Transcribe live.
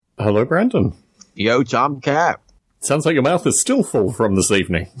Hello, Brandon. Yo, Tom Cap. Sounds like your mouth is still full from this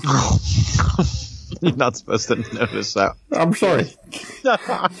evening. You're not supposed to notice that. I'm sorry.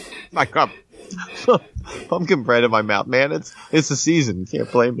 I got pumpkin bread in my mouth, man. It's the season. You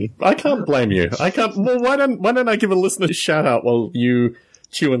can't blame me. I can't blame you. I can't. Well, why don't I give a listener a shout out while you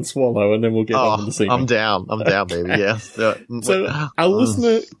chew and swallow, and then we'll get on to this evening. I'm down, baby. Yeah. So our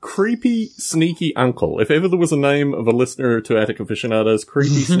listener, Creepy Sneaky Uncle. If ever there was a name of a listener to Attic Aficionados,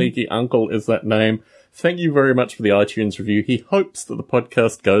 Creepy Sneaky Uncle is that name. Thank you very much for the iTunes review. He hopes that the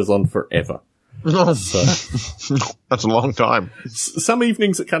podcast goes on forever. So, that's a long time. Some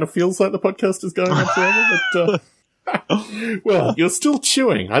evenings it kind of feels like the podcast is going on forever, but well, you're still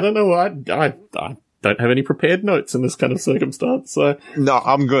chewing. I don't know. I don't have any prepared notes in this kind of circumstance. So no,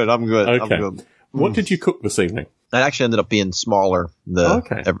 I'm good. Okay. I'm good. What did you cook this evening? It actually ended up being smaller.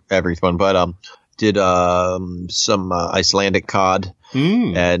 Everyone, but did some Icelandic cod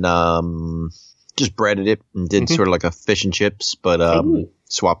and just breaded it and did sort of like a fish and chips, but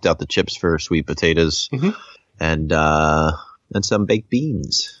swapped out the chips for sweet potatoes and some baked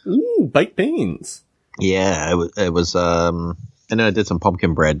beans. Ooh, baked beans. Yeah, it was and then I did some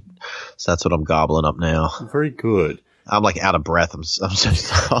pumpkin bread, so that's what I'm gobbling up now. Very good. I'm like out of breath. I'm so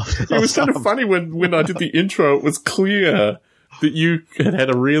soft. It was kind of funny when I did the intro. It was clear that you had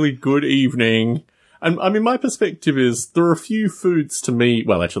a really good evening. And I mean, my perspective is there are a few foods to me.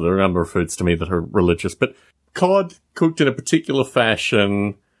 Well, actually, there are a number of foods to me that are religious, but cod cooked in a particular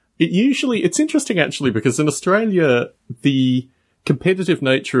fashion. It's interesting actually, because in Australia, the competitive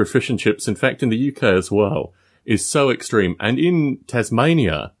nature of fish and chips, in fact, in the UK as well, is so extreme. And in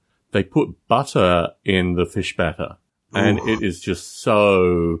Tasmania, they put butter in the fish batter. And it is just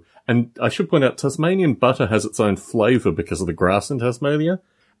so, and I should point out, Tasmanian butter has its own flavour because of the grass in Tasmania.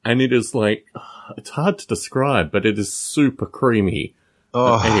 And it is like, it's hard to describe, but it is super creamy.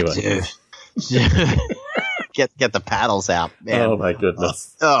 Oh, anyway. Dude. Get the paddles out, man. Oh my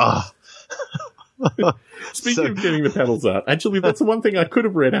goodness. Speaking of getting the paddles out, actually, that's the one thing I could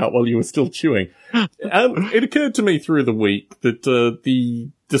have read out while you were still chewing. It occurred to me through the week that the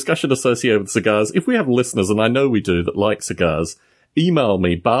discussion associated with cigars, if we have listeners, and I know we do, that like cigars, email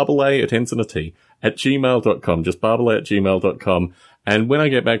me, barbelay at gmail.com, just barbelay at gmail.com. And when I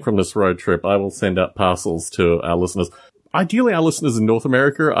get back from this road trip, I will send out parcels to our listeners. Ideally, our listeners in North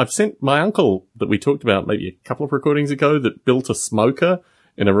America. I've sent my uncle that we talked about maybe a couple of recordings ago that built a smoker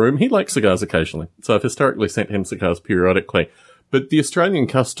in a room. He likes cigars occasionally, so I've historically sent him cigars periodically. But the Australian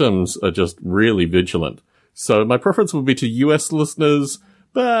customs are just really vigilant. So my preference would be to US listeners,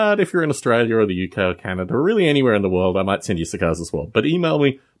 but if you're in Australia or the UK or Canada or really anywhere in the world, I might send you cigars as well. But email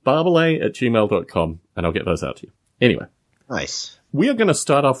me, barbelay at gmail.com, and I'll get those out to you. Anyway. Nice. We are going to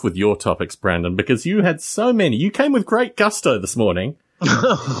start off with your topics, Brandon, because you had so many. You came with great gusto this morning.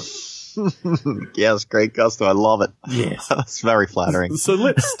 Yes, great gusto. I love it. Yes. That's very flattering. So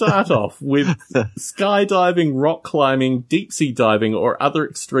let's start off with skydiving, rock climbing, deep sea diving, or other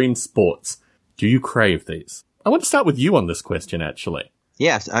extreme sports. Do you crave these? I want to start with you on this question, actually.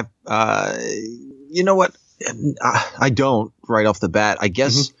 Yes. You know what? I don't right off the bat. I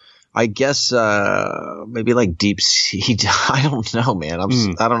guess maybe like deep sea. I don't know, man. I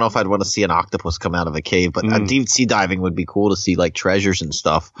don't know if I'd want to see an octopus come out of a cave, but deep sea diving would be cool to see, like treasures and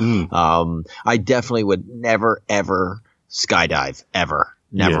stuff. I definitely would never ever skydive ever.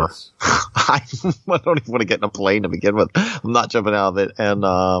 Never. Yes. I don't even want to get in a plane to begin with. I'm not jumping out of it. And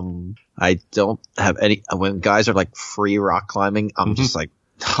I don't have any. When guys are like free rock climbing, I'm just like,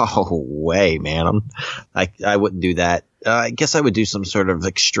 oh way, man. I wouldn't do that. I guess I would do some sort of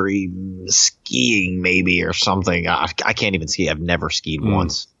extreme skiing maybe or something. I can't even ski. I've never skied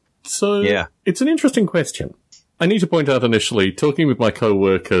once. So yeah, it's an interesting question. I need to point out initially, talking with my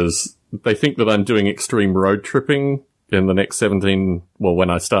co-workers, they think that I'm doing extreme road tripping in the next 17, well, when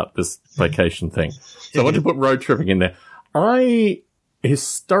I start this vacation thing. So I want to put road tripping in there. I'm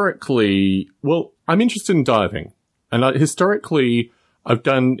interested in diving. And I've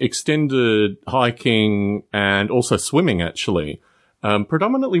done extended hiking and also swimming, actually.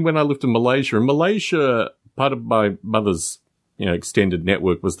 Predominantly when I lived in Malaysia. In Malaysia, part of my mother's, extended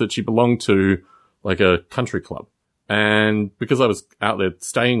network was that she belonged to like a country club. And because I was out there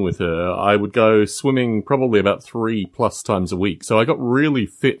staying with her, I would go swimming probably about 3+ times a week. So I got really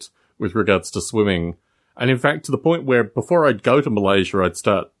fit with regards to swimming. And in fact, to the point where before I'd go to Malaysia, I'd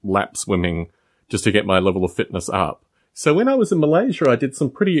start lap swimming just to get my level of fitness up. So when I was in Malaysia, I did some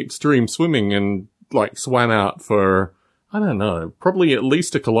pretty extreme swimming and swam out for, I don't know, probably at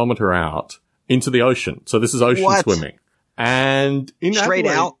least 1 kilometer out into the ocean. So this is ocean swimming. And in straight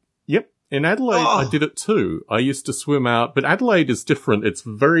Adelaide, out? Yep. In Adelaide, I did it too. I used to swim out, but Adelaide is different. It's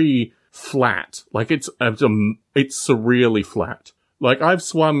very flat. Like, it's surreally flat. Like, I've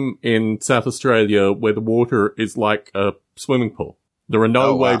swum in South Australia where the water is like a swimming pool. There are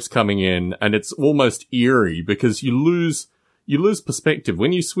no waves coming in, and it's almost eerie because you lose perspective.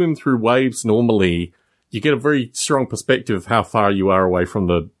 When you swim through waves normally, you get a very strong perspective of how far you are away from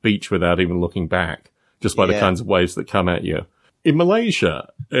the beach without even looking back, just by the kinds of waves that come at you. In Malaysia,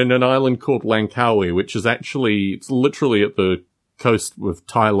 in an island called Langkawi, which is it's literally at the coast of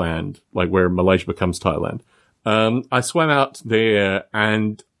Thailand, like where Malaysia becomes Thailand. I swam out there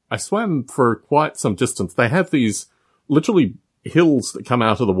and I swam for quite some distance. They have these literally hills that come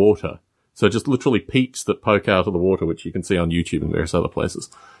out of the water. So just literally peaks that poke out of the water, which you can see on YouTube and various other places.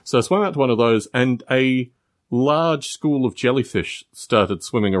 So I swam out to one of those and a large school of jellyfish started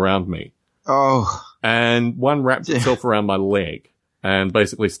swimming around me. Oh. And one wrapped itself around my leg and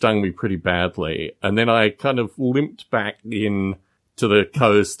basically stung me pretty badly. And then I kind of limped back in to the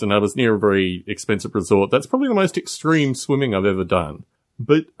coast and I was near a very expensive resort. That's probably the most extreme swimming I've ever done.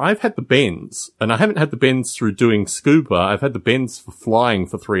 But I've had the bends, and I haven't had the bends through doing scuba. I've had the bends for flying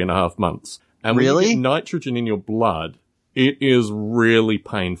for 3.5 months. And when you get nitrogen in your blood, it is really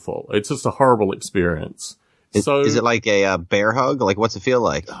painful. It's just a horrible experience. Is it like a bear hug? Like, what's it feel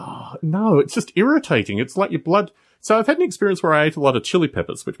like? No, it's just irritating. It's like your blood. So I've had an experience where I ate a lot of chili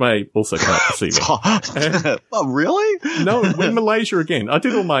peppers, which may also come up deceiving. Oh, really? No, in Malaysia again. I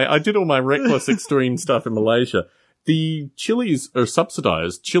did all my reckless extreme stuff in Malaysia. The chilies are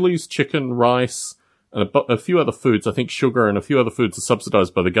subsidized. Chilies, chicken, rice, and a few other foods. I think sugar and a few other foods are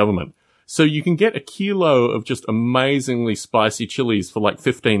subsidized by the government. So you can get a kilo of just amazingly spicy chilies for like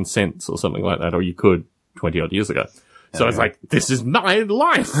 15 cents or something like that, or you could 20 odd years ago. So I was like, this is my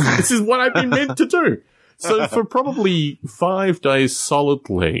life. This is what I've been meant to do. So for probably 5 days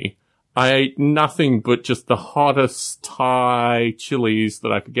solidly, I ate nothing but just the hottest Thai chilies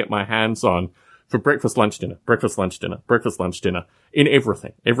that I could get my hands on for breakfast, lunch, dinner, breakfast, lunch, dinner, breakfast, lunch, dinner. In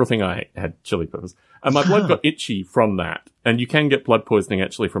everything. Everything I ate had chili peppers. And my blood got itchy from that. And you can get blood poisoning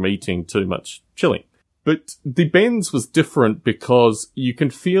actually from eating too much chili. But the bends was different because you can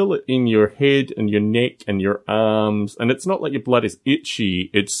feel it in your head and your neck and your arms. And it's not like your blood is itchy.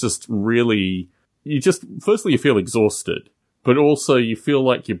 It's just really, firstly you feel exhausted, but also you feel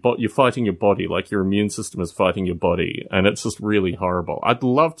like you're fighting your body, like your immune system is fighting your body. And it's just really horrible. I'd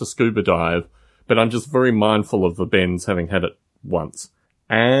love to scuba dive, but I'm just very mindful of the bends, having had it once.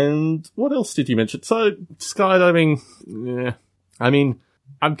 And what else did you mention? So skydiving, yeah. I mean,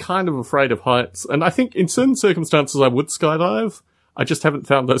 I'm kind of afraid of heights, and I think in certain circumstances I would skydive. I just haven't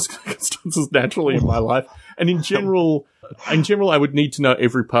found those circumstances naturally in my life. And in general, I would need to know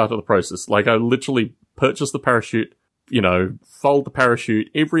every part of the process. Like, I I purchase the parachute, fold the parachute,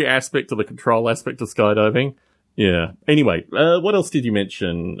 every aspect of the control aspect of skydiving. Yeah. Anyway, what else did you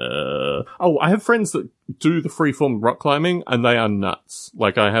mention? I have friends that do the freeform rock climbing, and they are nuts.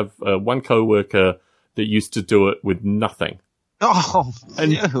 Like, I have one coworker that used to do it with nothing. Oh,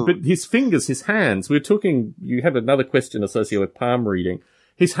 but his fingers, his hands, you had another question associated with palm reading.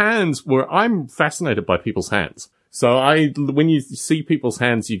 His hands I'm fascinated by people's hands. So when you see people's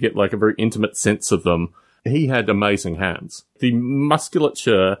hands, you get like a very intimate sense of them. He had amazing hands. The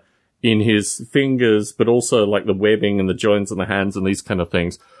musculature in his fingers, but also like the webbing and the joints in the hands and these kind of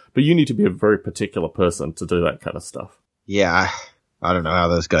things. But you need to be a very particular person to do that kind of stuff. Yeah. I don't know how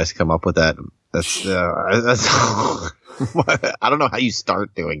those guys come up with that. That's I don't know how you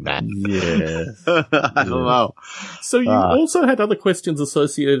start doing that. Yeah. I don't know. So you also had other questions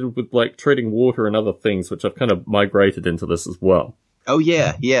associated with like treading water and other things, which I've kind of migrated into this as well. Oh,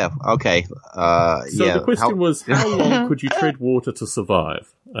 yeah. Yeah. Okay. The question was, how long could you tread water to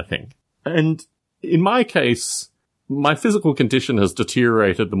survive, I think? And in my case, my physical condition has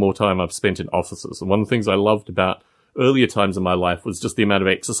deteriorated the more time I've spent in offices. And one of the things I loved about earlier times in my life was just the amount of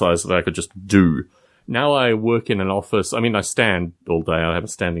exercise that I could just do. Now I work in an office. I mean, I stand all day. I have a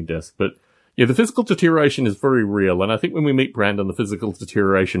standing desk. But yeah, the physical deterioration is very real. And I think when we meet Brandon, the physical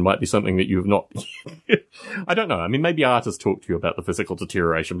deterioration might be something that you have not... I don't know. I mean, maybe Art has talked to you about the physical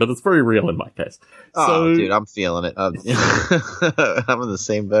deterioration, but it's very real in my case. Oh, dude, I'm feeling it. I'm in the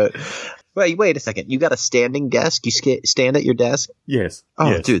same boat. Wait a second. You got a standing desk? You stand at your desk? Yes. Oh,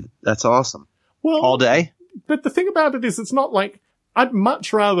 yes. Dude, that's awesome. Well, all day? But the thing about it is, it's not like... I'd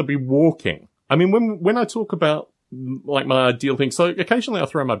much rather be walking. I mean, when I talk about like my ideal thing, so occasionally I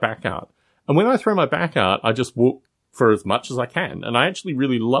throw my back out. And when I throw my back out, I just walk for as much as I can. And I actually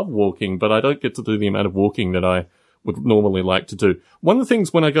really love walking, but I don't get to do the amount of walking that I would normally like to do. One of the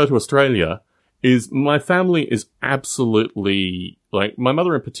things when I go to Australia is my family is absolutely, like, my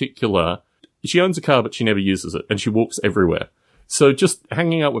mother in particular, she owns a car, but she never uses it, and she walks everywhere. So just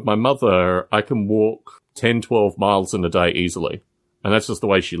hanging out with my mother, I can walk 10, 12 miles in a day easily. And that's just the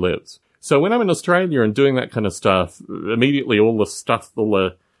way she lives. So when I'm in Australia and doing that kind of stuff, immediately all the stuff, all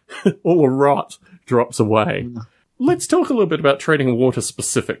the rot drops away. Let's talk a little bit about treading water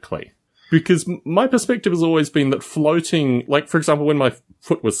specifically. Because my perspective has always been that floating, like, for example, when my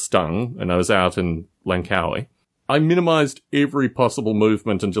foot was stung and I was out in Langkawi, I minimized every possible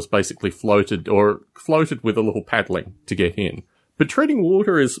movement and just basically floated with a little paddling to get in. But treading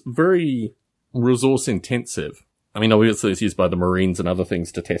water is very resource intensive. I mean, obviously it's used by the Marines and other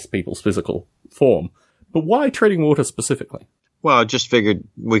things to test people's physical form. But why treading water specifically? Well, I just figured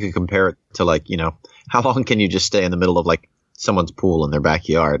we could compare it to, like, you know, how long can you just stay in the middle of, like, someone's pool in their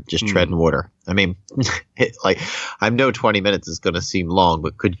backyard, just treading water? I mean, I know 20 minutes is going to seem long,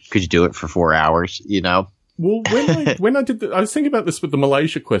 but could you do it for 4 hours, you know? Well, when I did I was thinking about this with the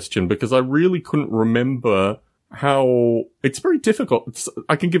Malaysia question because I really couldn't remember how it's very difficult.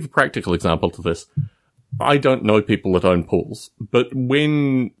 I can give a practical example to this. I don't know people that own pools, but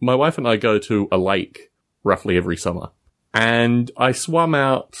when my wife and I go to a lake roughly every summer, and I swam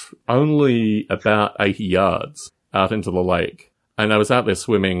out only about 80 yards out into the lake, and I was out there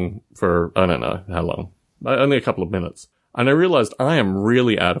swimming for, I don't know how long, only a couple of minutes, and I realized I am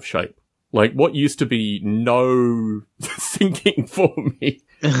really out of shape. Like, what used to be no thinking for me.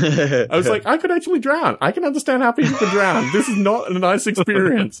 I was like, I could actually drown. I can understand how people can drown. This is not a nice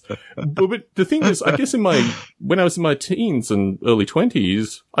experience. But the thing is, I guess when I was in my teens and early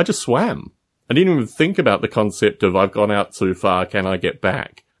 20s, I just swam. I didn't even think about the concept of I've gone out too far, can I get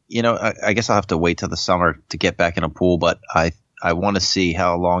back? You know, I guess I'll have to wait till the summer to get back in a pool, but I want to see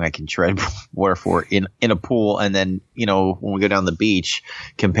how long I can tread water for in a pool. And then, you know, when we go down the beach,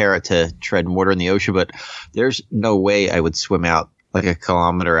 compare it to treading water in the ocean. But there's no way I would swim out like a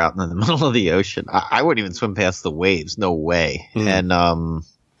kilometer out in the middle of the ocean. I wouldn't even swim past the waves. No way. And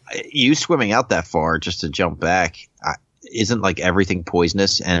you swimming out that far just to jump back, isn't like everything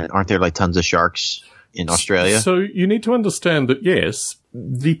poisonous? And aren't there like tons of sharks in Australia? So you need to understand that, yes,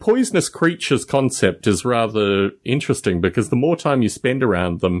 the poisonous creatures concept is rather interesting because the more time you spend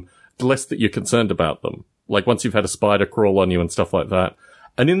around them, the less that you're concerned about them. Like once you've had a spider crawl on you and stuff like that.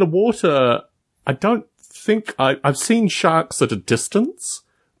 And in the water, I don't think I've seen sharks at a distance,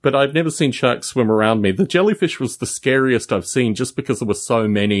 but I've never seen sharks swim around me. The jellyfish was the scariest I've seen just because there were so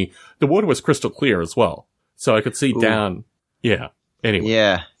many. The water was crystal clear as well. So I could see down. Yeah. Anyway.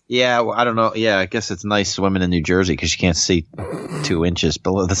 Yeah, well, I don't know. Yeah, I guess it's nice swimming in New Jersey because you can't see 2 inches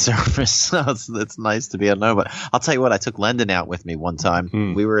below the surface. So it's nice to be able to know. But I'll tell you what, I took Lendon out with me one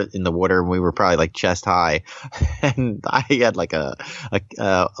time. We were in the water and we were probably like chest high, and I had like a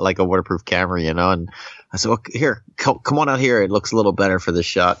waterproof camera, you know. And I said, well, here, come on out here. It looks a little better for this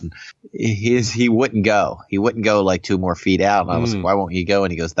shot. And he wouldn't go. He wouldn't go like 2 more feet out. And I was like, why won't you go?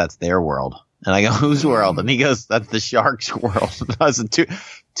 And he goes, that's their world. And I go, whose world? And he goes, that's the shark's world. And I was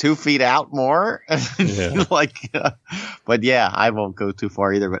 2 feet out more. Yeah. But yeah, I won't go too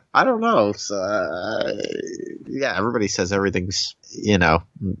far either. But I don't know. So, yeah, everybody says everything's, you know,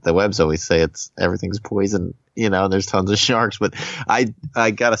 the webs always say everything's poison, you know, and there's tons of sharks. But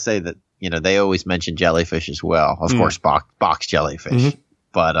I gotta say that, you know, they always mention jellyfish as well. Of course, box jellyfish.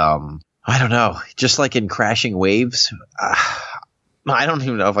 But, I don't know. Just like in Crashing Waves, I don't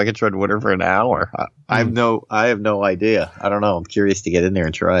even know if I could tread water for an hour. I have no idea. I don't know. I'm curious to get in there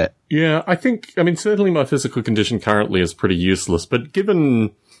and try it. Yeah, I mean, certainly my physical condition currently is pretty useless, but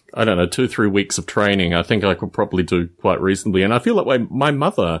given, I don't know, 2-3 weeks of training, I think I could probably do quite reasonably. And I feel that way. My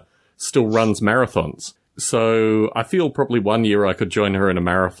mother still runs marathons. So I feel probably one year I could join her in a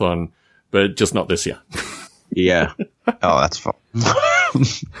marathon, but just not this year. Yeah. Oh, that's fun.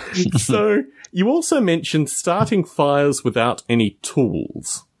 So you also mentioned starting fires without any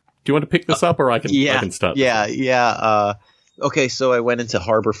tools. Do you want to pick this up, or I can start? Yeah. Okay, so I went into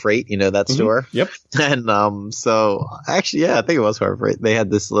Harbor Freight, you know that store? Yep. And so actually, yeah, I think it was Harbor Freight. They had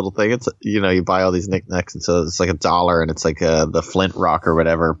this little thing. It's, you know, you buy all these knickknacks, and so it's like $1, and it's like the flint rock or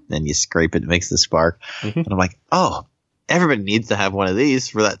whatever, and you scrape it, it makes the spark. And I'm like, oh, everybody needs to have one of these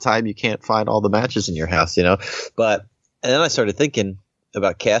for that time you can't find all the matches in your house, you know? And then I started thinking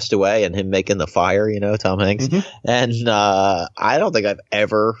about Castaway and him making the fire, you know, Tom Hanks. And I don't think I've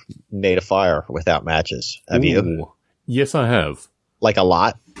ever made a fire without matches. Have you? Yes, I have. Like a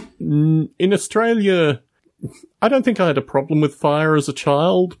lot? In Australia, I don't think I had a problem with fire as a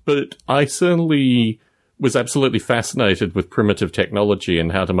child, but I certainly was absolutely fascinated with primitive technology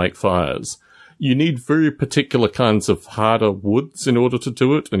and how to make fires. You need very particular kinds of harder woods in order to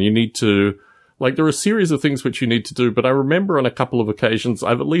do it, and you need to Like, there are a series of things which you need to do, but I remember on a couple of occasions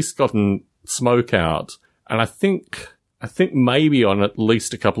I've at least gotten smoke out, and I think maybe on at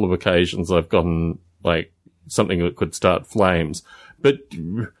least a couple of occasions I've gotten, like, something that could start flames. But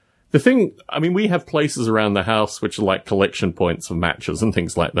the thing, I mean, we have places around the house which are like collection points of matches and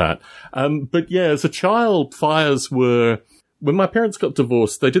things like that. But yeah, as a child, fires were... When my parents got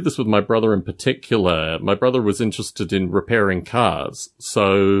divorced, they did this with my brother in particular. My brother was interested in repairing cars,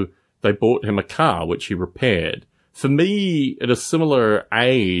 so they bought him a car, which he repaired. For me, at a similar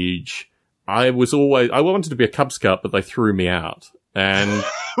age, I wanted to be a Cub Scout, but they threw me out. And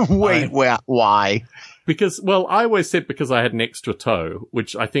why? Because, well, I always said because I had an extra toe,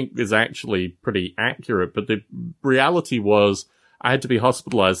 which I think is actually pretty accurate, but the reality was I had to be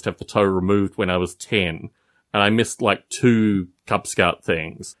hospitalized to have the toe removed when I was 10. And I missed like 2 Cub Scout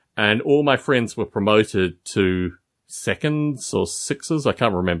things. And all my friends were promoted to seconds or sixes. I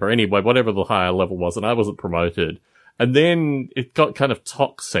can't remember. Anyway, whatever the higher level was. And I wasn't promoted. And then it got kind of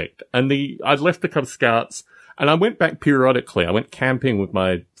toxic. And I'd left the Cub Scouts and I went back periodically. I went camping with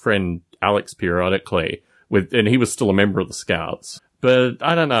my friend Alex periodically and he was still a member of the Scouts. But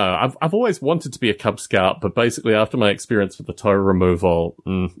I don't know. I've always wanted to be a Cub Scout, but basically after my experience with the toe removal,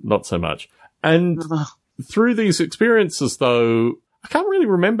 not so much. And through these experiences, though, I can't really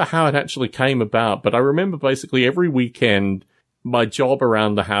remember how it actually came about, but I remember basically every weekend my job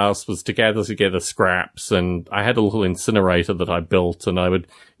around the house was to gather together scraps, and I had a little incinerator that I built, and I would,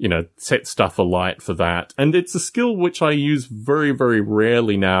 set stuff alight for that. And it's a skill which I use very, very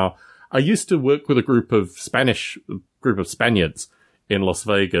rarely now. I used to work with a group of Spaniards in Las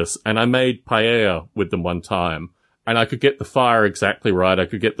Vegas, and I made paella with them one time. And I could get the fire exactly right. I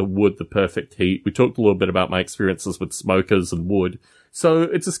could get the wood, the perfect heat. We talked a little bit about my experiences with smokers and wood. So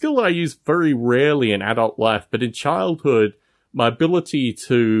it's a skill that I use very rarely in adult life. But in childhood, my ability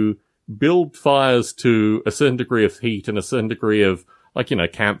to build fires to a certain degree of heat and a certain degree of,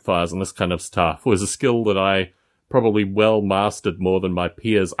 campfires and this kind of stuff was a skill that I probably well mastered more than my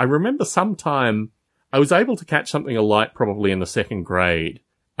peers. I remember sometime I was able to catch something alight probably in the 2nd grade.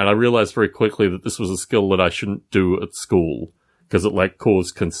 And I realized very quickly that this was a skill that I shouldn't do at school because it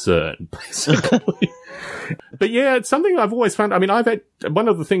caused concern, basically. But yeah, it's something I've always found. I mean, I've had one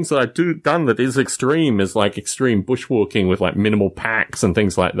of the things that I've done that is extreme is extreme bushwalking with minimal packs and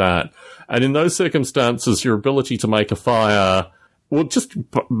things like that. And in those circumstances, your ability to make a fire, well, just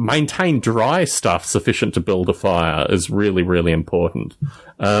maintain dry stuff sufficient to build a fire is really, really important.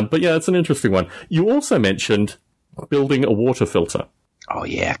 But yeah, it's an interesting one. You also mentioned building a water filter. Oh,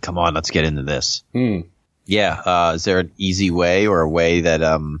 yeah. Come on. Let's get into this. Yeah. Is there an easy way or a way that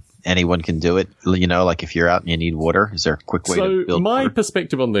anyone can do it? If you're out and you need water, is there a quick way to build my water?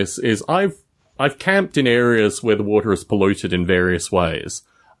 Perspective on this is I've camped in areas where the water is polluted in various ways.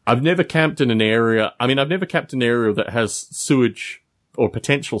 I've never camped in an area that has sewage or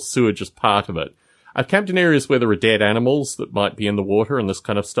potential sewage as part of it. I've camped in areas where there are dead animals that might be in the water and this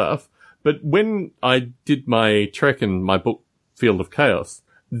kind of stuff. But when I did my trek in my book, Field of Chaos,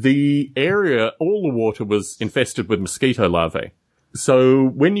 the area, all the water was infested with mosquito larvae. So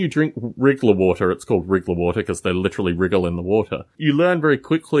when you drink wriggler water, it's called wriggler water because they literally wriggle in the water. You learn very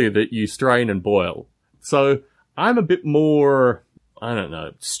quickly that you strain and boil. So I'm a bit more, I don't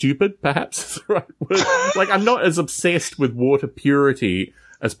know, stupid perhaps is the right word. I'm not as obsessed with water purity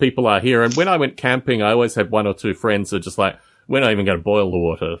as people are here. And when I went camping, I always had 1 or 2 friends that just we're not even going to boil the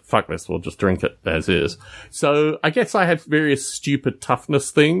water. Fuck this. We'll just drink it as is. So I guess I had various stupid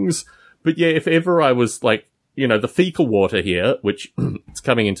toughness things. But yeah, if ever I was the fecal water here, which it's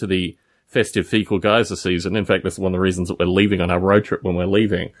coming into the festive fecal geyser season. In fact, that's one of the reasons that we're leaving on our road trip when we're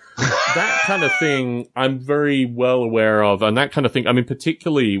leaving. That kind of thing I'm very well aware of. And that kind of thing, I mean,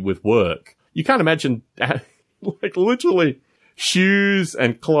 particularly with work, you can't imagine literally shoes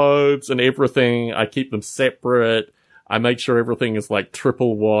and clothes and everything. I keep them separate. I make sure everything is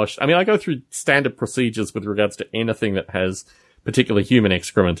triple washed. I mean, I go through standard procedures with regards to anything that has particularly human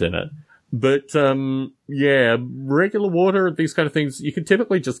excrement in it. But, yeah, regular water, these kind of things, you can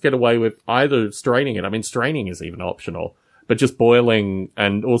typically just get away with either straining it. I mean, straining is even optional, but just boiling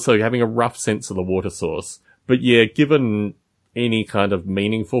and also having a rough sense of the water source. But yeah, given any kind of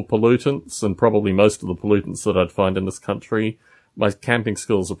meaningful pollutants and probably most of the pollutants that I'd find in this country, my camping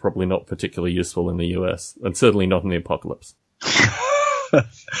skills are probably not particularly useful in the US, and certainly not in the apocalypse.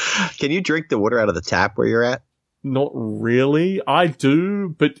 Can you drink the water out of the tap where you're at? Not really. I do,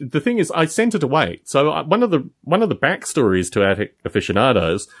 but the thing is, I sent it away. So one of the backstories to Attic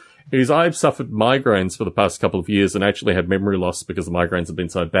Aficionados is I've suffered migraines for the past couple of years and actually had memory loss because the migraines have been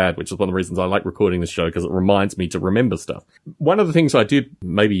so bad, which is one of the reasons I like recording this show, because it reminds me to remember stuff. One of the things I did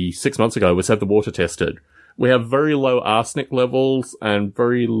maybe 6 months ago was have the water tested. We have very low arsenic levels and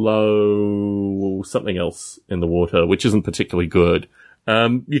very low something else in the water, which isn't particularly good.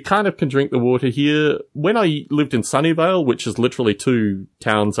 You kind of can drink the water here. When I lived in Sunnyvale, which is literally 2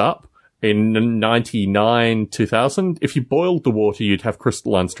 towns up, in 99, 2000, if you boiled the water, you'd have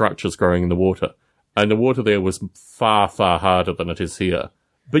crystalline structures growing in the water. And the water there was far, far harder than it is here.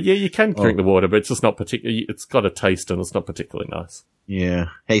 But yeah, you can drink the water, but it's just not particularly, it's got a taste and it's not particularly nice. Yeah.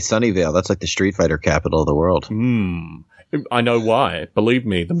 Hey, Sunnyvale, that's like the Street Fighter capital of the world. I know why. Believe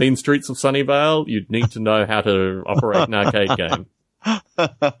me, the mean streets of Sunnyvale, you'd need to know how to operate an arcade game.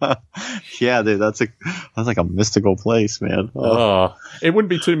 Yeah, dude, that's like a mystical place, man. It wouldn't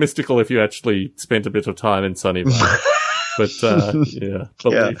be too mystical if you actually spent a bit of time in Sunnyvale. But yeah,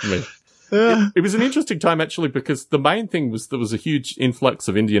 believe me. It was an interesting time actually, because the main thing was there was a huge influx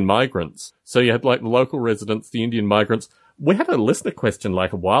of Indian migrants. So you had like the local residents, the Indian migrants. We had a listener question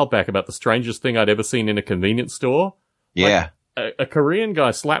like a while back about the strangest thing I'd ever seen in a convenience store. Yeah. Like, a Korean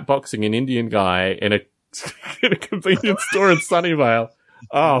guy slapboxing an Indian guy in a convenience store in Sunnyvale.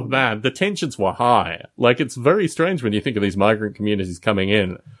 Oh man, the tensions were high. Like, it's very strange when you think of these migrant communities coming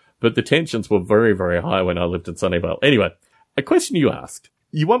in, but the tensions were very, very high when I lived in Sunnyvale. Anyway, a question you asked.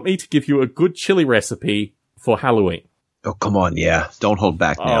 You want me to give you a good chili recipe for Halloween? Oh, come on. Yeah. Don't hold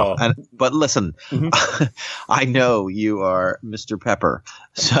back now. But listen, I know you are Mr. Pepper.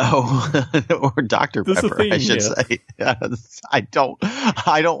 So, or Dr. Pepper, I should say. I don't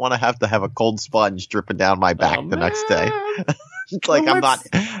want to have a cold sponge dripping down my back the next day. Like,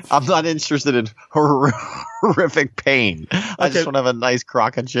 I'm not interested in horrific pain. I just want to have a nice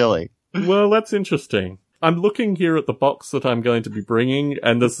crock of chili. Well, that's interesting. I'm looking here at the box that I'm going to be bringing,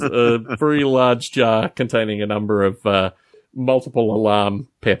 and there's a very large jar containing a number of multiple alarm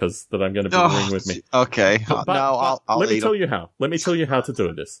peppers that I'm going to be bringing with me. Okay. But let me tell you how. Let me tell you how to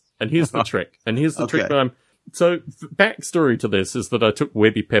do this. And here's the trick. Trick that So, backstory to this is that I took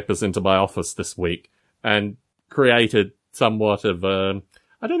Webby peppers into my office this week and created somewhat of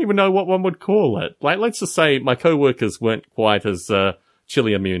I don't even know what one would call it. Like, let's just say my coworkers weren't quite as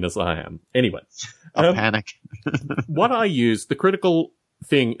chili immune as I am. Anyway. Panic. What I use, the critical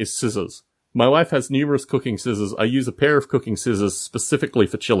thing is scissors. My wife has numerous cooking scissors. I use a pair of cooking scissors specifically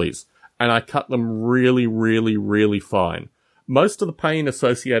for chilies, and I cut them really, really, really fine. Most of the pain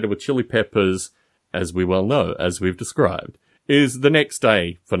associated with chili peppers, as we well know, as we've described, is the next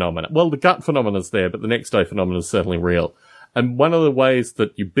day phenomena. Well, the gut phenomena's there, but the next day phenomenon is certainly real. And one of the ways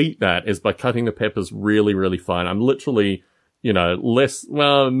that you beat that is by cutting the peppers really, really fine. I'm literally,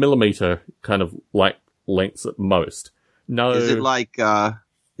 millimeter kind of like lengths at most. No. Is it like,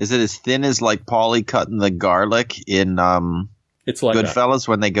 is it as thin as like Paulie cutting the garlic in, it's like Goodfellas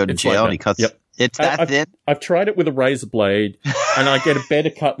when they go to jail and he cuts? Yep. It's that thin? I've tried it with a razor blade and I get a better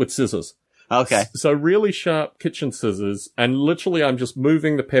cut with scissors. Okay. So really sharp kitchen scissors, and literally I'm just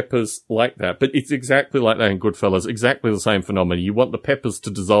moving the peppers like that. But it's exactly like that in Goodfellas, exactly the same phenomenon. You want the peppers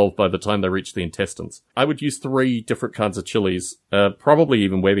to dissolve by the time they reach the intestines. I would use 3 different kinds of chilies, probably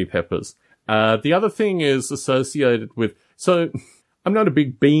even Webby peppers. The other thing is associated with, so I'm not a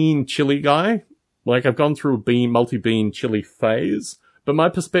big bean chili guy. Like, I've gone through a multi-bean chili phase, but my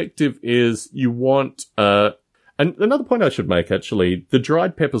perspective is you want, and another point I should make, actually, the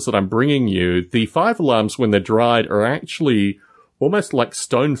dried peppers that I'm bringing you, the 5 alarms, when they're dried, are actually almost like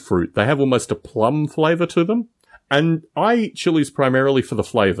stone fruit. They have almost a plum flavor to them. And I eat chilies primarily for the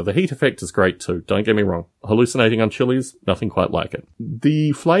flavor. The heat effect is great too, don't get me wrong. Hallucinating on chilies, nothing quite like it.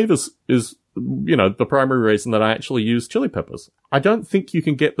 The flavors is, the primary reason that I actually use chili peppers. I don't think you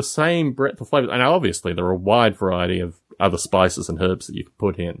can get the same breadth of flavors. And obviously there are a wide variety of other spices and herbs that you can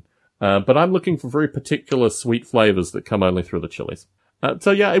put in. But I'm looking for very particular sweet flavors that come only through the chilies.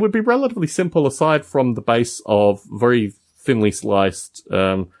 So yeah, it would be relatively simple aside from the base of very thinly sliced,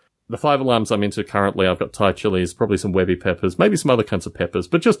 the 5 alarms I'm into currently. I've got Thai chilies, probably some Webby peppers, maybe some other kinds of peppers,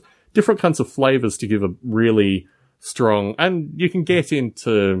 but just different kinds of flavors to give a really strong, and you can get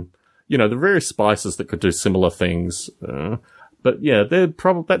into, the various spices that could do similar things. But yeah,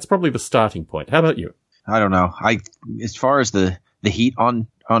 that's probably the starting point. How about you? I don't know. As far as the heat on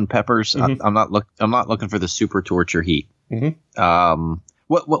peppers, I'm not looking for the super torture heat. Well,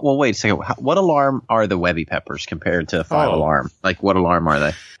 wait a second. What alarm are the Webby peppers compared to 5 alarm? Like, what alarm are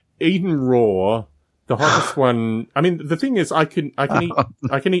they? Eaten raw, the hottest one. I mean, the thing is, I can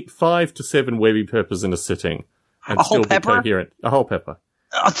eat 5 to 7 Webby peppers in a sitting and still be coherent. A whole pepper.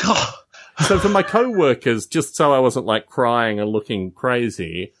 So for my co-workers, just so I wasn't like crying and looking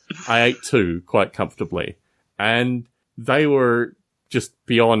crazy, I ate 2 quite comfortably. And they were just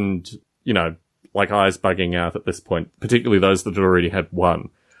beyond, like eyes bugging out at this point, particularly those that had already had 1.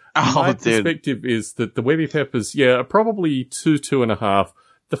 My perspective is that the Webby peppers, are probably 2.5.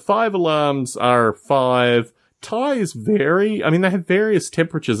 The 5 alarms are 5. Thais vary. I mean, they have various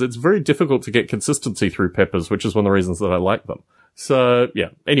temperatures. It's very difficult to get consistency through peppers, which is one of the reasons that I like them. So,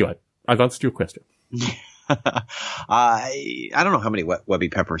 anyway, I've answered your question. I don't know how many Webby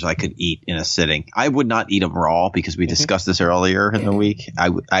peppers I could eat in a sitting. I would not eat them raw because we discussed this earlier in the week.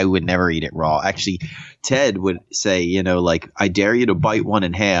 I would never eat it raw. Actually, Ted would say, I dare you to bite one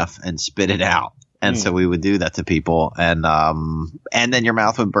in half and spit it out. And so we would do that to people, and then your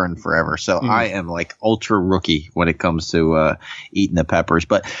mouth would burn forever. So I am like ultra rookie when it comes to eating the peppers.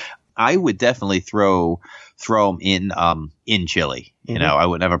 But I would definitely throw them in chili. I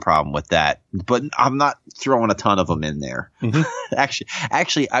wouldn't have a problem with that. But I'm not throwing a ton of them in there.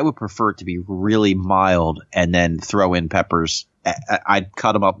 Actually, I would prefer it to be really mild and then throw in peppers. I'd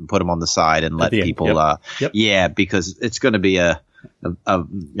cut them up and put them on the side and let people. Because it's going to be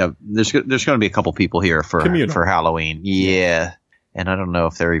there's going to be a couple people here for Halloween. Yeah. And I don't know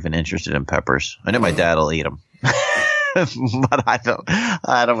if they're even interested in peppers. I know my dad will eat them. But I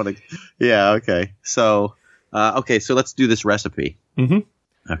don't want to. Yeah. Okay. So let's do this recipe.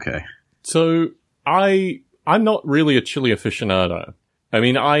 Okay. So I'm not really a chili aficionado. I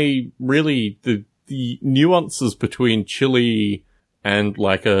mean, the nuances between chili and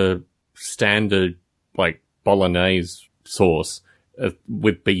like a standard like bolognese sauce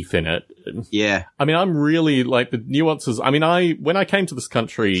with beef in it. Yeah. I mean, I'm really like the nuances. I mean, when I came to this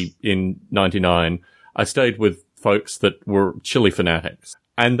country in 99, I stayed with folks that were chili fanatics,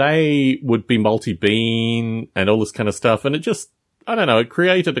 and they would be multi-bean and all this kind of stuff. And it just, I don't know, it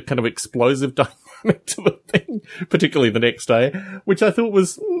created a kind of explosive dynamic to the thing, particularly the next day, which I thought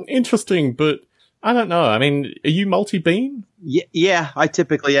was interesting, but I don't know. I mean, are you multi-bean? Yeah, I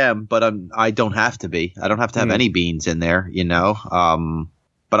typically am, but I don't have to be. I don't have to have any beans in there,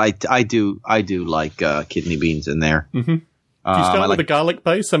 but I do like kidney beans in there. Do you start with a garlic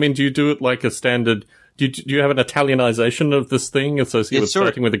base? I mean, do you do it like a standard? Do you have an Italianization of this thing associated with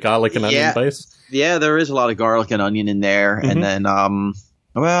starting with a garlic and onion base? Yeah, there is a lot of garlic and onion in there, and then once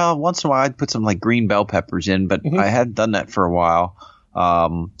in a while I'd put some like green bell peppers in, but I hadn't done that for a while.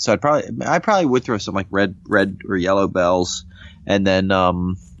 So I probably would throw some like red or yellow bells, and then I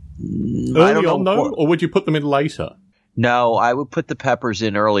don't know, or would you put them in later? No, I would put the peppers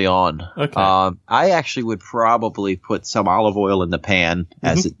in early on. Okay. I actually would probably put some olive oil in the pan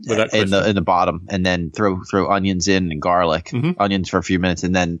in the bottom, and then throw onions in and garlic, onions for a few minutes,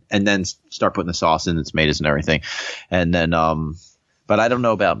 and then start putting the sauce in, the tomatoes and everything, and then but I don't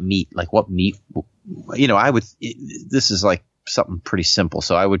know about meat. Like what meat? This is like something pretty simple,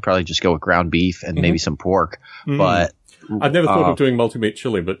 so I would probably just go with ground beef and maybe some pork. But I've never thought of doing multi-meat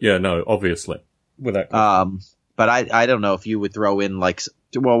chili, but yeah, no, obviously with that. But I don't know if you would throw in like,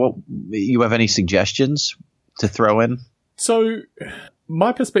 you have any suggestions to throw in? So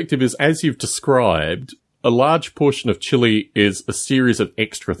my perspective is, as you've described, a large portion of chili is a series of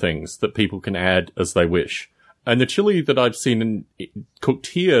extra things that people can add as they wish. And the chili that I've seen cooked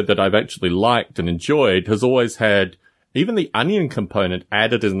here that I've actually liked and enjoyed has always had even the onion component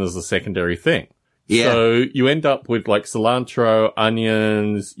added in as a secondary thing. Yeah. So you end up with like cilantro,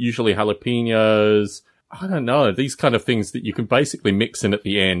 onions, usually jalapenos. I don't know, these kind of things that you can basically mix in at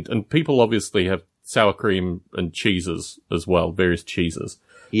the end. And people obviously have sour cream and cheeses as well, various cheeses.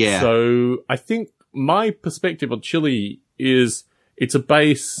 Yeah. So I think my perspective on chili is it's a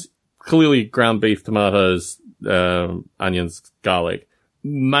base, clearly ground beef, tomatoes, onions, garlic,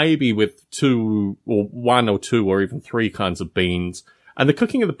 maybe with 1 or 2 or even 3 kinds of beans. And the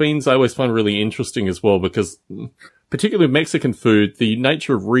cooking of the beans I always find really interesting as well, because particularly with Mexican food, the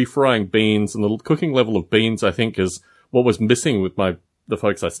nature of refrying beans and the cooking level of beans, I think, is what was missing with the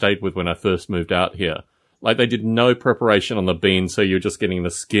folks I stayed with when I first moved out here. Like, they did no preparation on the beans, so you're just getting the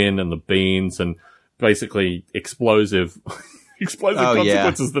skin and the beans and basically explosive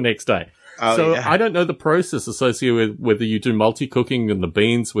consequences the next day. I don't know the process associated with whether you do multi-cooking in the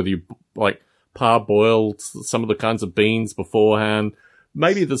beans, whether you, like, parboil some of the kinds of beans beforehand.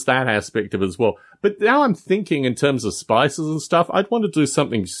 Maybe there's that aspect of it as well. But now I'm thinking in terms of spices and stuff, I'd want to do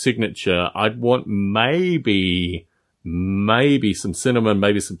something signature. I'd want maybe some cinnamon,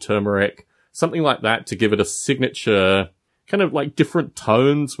 maybe some turmeric, something like that to give it a signature, kind of like different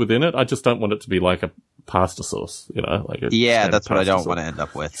tones within it. I just don't want it to be like a pasta sauce, that's what I don't want to end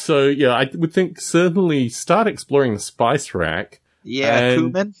up with. So yeah, I would think certainly start exploring the spice rack. Yeah,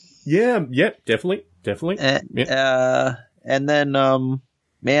 cumin. Yeah, definitely. And then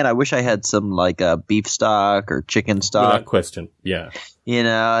man, I wish I had some like beef stock or chicken stock. Without question, yeah.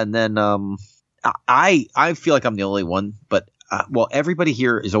 And then I feel like I'm the only one, but well, everybody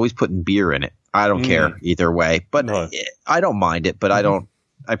here is always putting beer in it. I don't care either way, but no. I don't mind it, but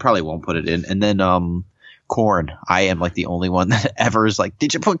I probably won't put it in. And then corn. I am like the only one that ever is like,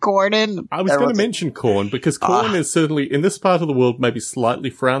 did you put corn in? I was going to mention corn because corn is certainly, in this part of the world, maybe slightly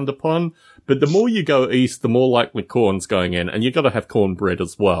frowned upon. But the more you go east, the more likely corn's going in. And you've got to have cornbread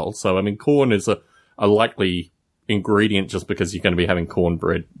as well. So, I mean, corn is a likely ingredient just because you're going to be having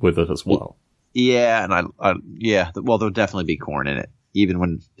cornbread with it as well. Yeah, and well, there'll definitely be corn in it. Even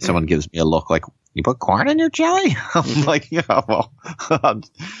when someone gives me a look like, you put corn in your chili? I'm like, yeah, well,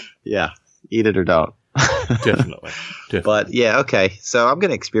 yeah, eat it or don't. Definitely. But yeah, okay. So I'm going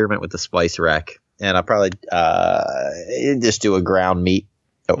to experiment with the spice rack, and I'll probably just do a ground meat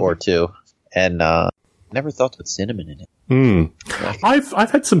or two, and never thought to put cinnamon in it.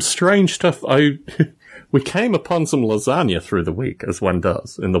 I've had some strange stuff. We came upon some lasagna through the week, as one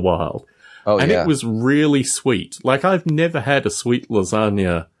does in the wild. Oh, and yeah. It was really sweet. Like, I've never had a sweet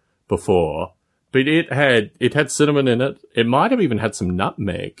lasagna before, but it had cinnamon in it. It might have even had some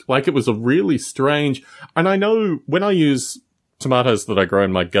nutmeg. Like, it was a really strange, and I know when I use tomatoes that I grow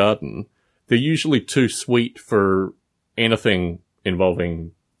in my garden, they're usually too sweet for anything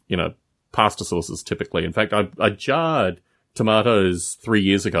involving, pasta sauces typically. In fact, I jarred tomatoes 3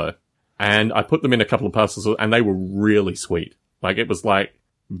 years ago and I put them in a couple of pasta sauces and they were really sweet. Like, it was like,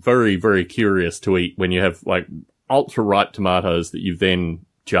 very, very curious to eat when you have like ultra ripe tomatoes that you've then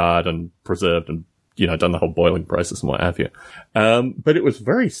jarred and preserved and, done the whole boiling process and what have you. But it was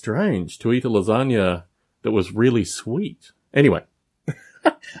very strange to eat a lasagna that was really sweet. Anyway.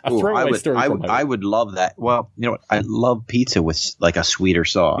 I would love that. Well, you know what? I love pizza with like a sweeter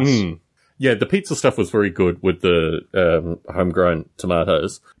sauce. Yeah, the pizza stuff was very good with the homegrown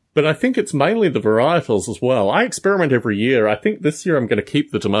tomatoes. But I think it's mainly the varietals as well. I experiment every year. I think this year I'm going to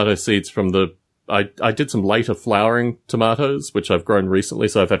keep the tomato seeds from I did some later flowering tomatoes, which I've grown recently.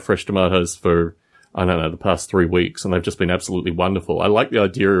 So I've had fresh tomatoes for, I don't know, the past 3 weeks, and they've just been absolutely wonderful. I like the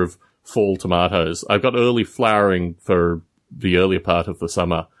idea of fall tomatoes. I've got early flowering for the earlier part of the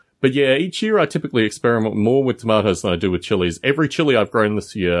summer. But yeah, each year I typically experiment more with tomatoes than I do with chilies. Every chili I've grown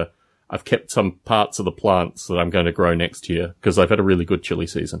this year, I've kept some parts of the plants that I'm going to grow next year because I've had a really good chili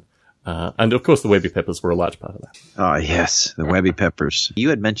season. And of course the Webby peppers were a large part of that. Oh, yes. The Webby peppers. You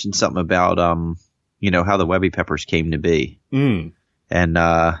had mentioned something about, how the Webby peppers came to be. And,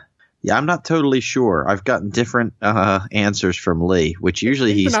 yeah, I'm not totally sure. I've gotten different, answers from Lee, which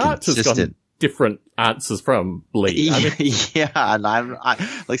usually he's consistent. Different answers from Lee. Yeah, and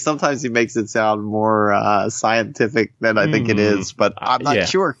I like sometimes he makes it sound more scientific than I think it is, but I'm not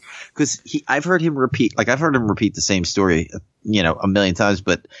sure because I've heard him repeat the same story, a million times,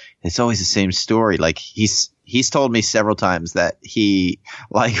 but it's always the same story. Like he's told me several times that he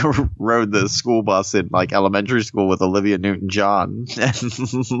like rode the school bus in like elementary school with Olivia Newton-John,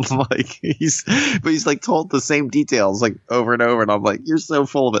 and like he's like told the same details like over and over, and I'm like, you're so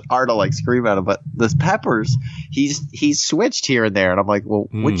full of it. Hard to like scream at him, but the peppers, he's switched here and there, and I'm like, well,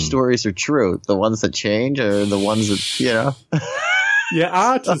 which stories are true? The ones that change, or the ones that Yeah,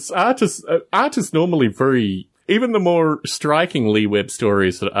 art is normally very. Even the more striking Lee Webb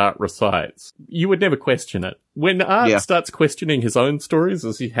stories that Art recites, you would never question it. When Art starts questioning his own stories,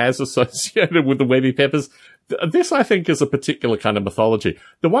 as he has associated with the Webby peppers, this, I think, is a particular kind of mythology.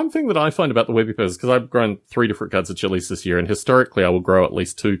 The one thing that I find about the Webby peppers, because I've grown 3 different kinds of chilies this year, and historically I will grow at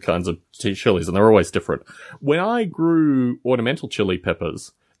least 2 kinds of chilies, and they're always different. When I grew ornamental chili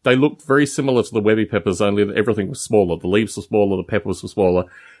peppers, they looked very similar to the Webby peppers, only that everything was smaller. The leaves were smaller, the peppers were smaller.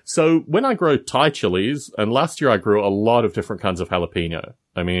 So when I grow Thai chilies, and last year I grew a lot of different kinds of jalapeno.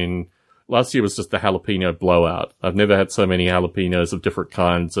 I mean, last year was just the jalapeno blowout. I've never had so many jalapenos of different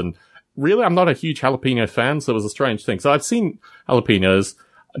kinds, and really I'm not a huge jalapeno fan, so it was a strange thing. So I've seen jalapenos,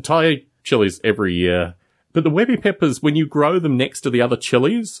 Thai chilies every year, but the Webby peppers, when you grow them next to the other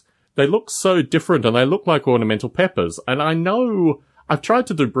chilies, they look so different and they look like ornamental peppers. And I know I've tried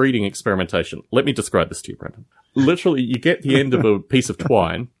to do breeding experimentation. Let me describe this to you, Brendan. Literally, you get the end of a piece of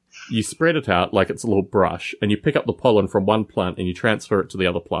twine, you spread it out like it's a little brush, and you pick up the pollen from one plant and you transfer it to the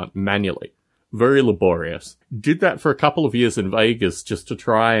other plant manually. Very laborious. Did that for a couple of years in Vegas just to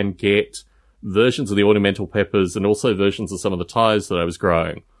try and get versions of the ornamental peppers and also versions of some of the Thais that I was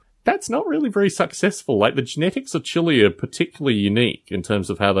growing. That's not really very successful. Like, the genetics of chili are particularly unique in terms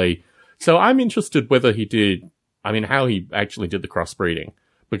of how they... So I'm interested whether how he actually did the crossbreeding.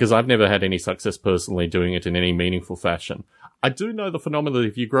 because I've never had any success personally doing it in any meaningful fashion. I do know the phenomenon that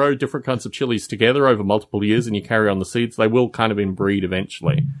if you grow different kinds of chilies together over multiple years and you carry on the seeds, they will kind of inbreed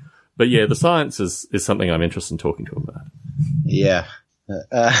eventually. But yeah, the science is something I'm interested in talking to him about. Yeah.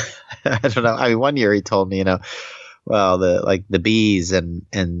 I don't know. I mean, one year he told me, well, the bees and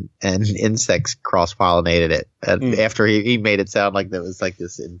insects cross-pollinated it. And after he made it sound like there was like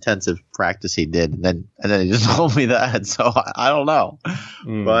this intensive practice he did. And then he just told me that. So I don't know.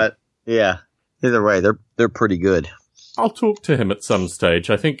 But yeah, either way, they're pretty good. I'll talk to him at some stage.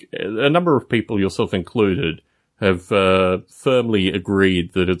 I think a number of people, yourself included, have firmly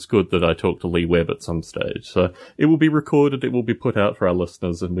agreed that it's good that I talk to Lee Webb at some stage. So it will be recorded, it will be put out for our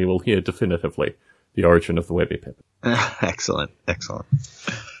listeners, and we will hear definitively the origin of the Webby Pepper. Excellent.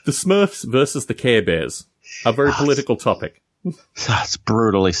 The Smurfs versus the Care Bears. A very political topic. It's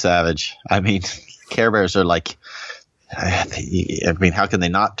brutally savage. I mean, Care Bears are like... I mean, how can they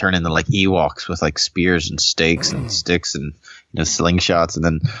not turn into like Ewoks with like spears and stakes and sticks and slingshots? And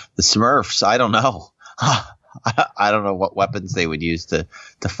then the Smurfs, I don't know. I don't know what weapons they would use to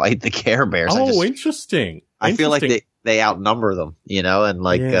fight the Care Bears. Interesting. I feel like they outnumber them, and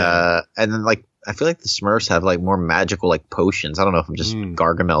like and then like I feel like the Smurfs have like more magical like potions. I don't know if I'm just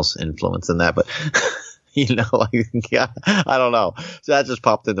Gargamel's influence in that, but I don't know. So that just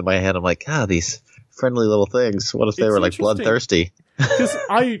popped into my head. I'm like, these friendly little things. What if they were like bloodthirsty? Because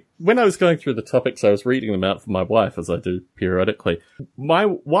when I was going through the topics, I was reading them out for my wife, as I do periodically. My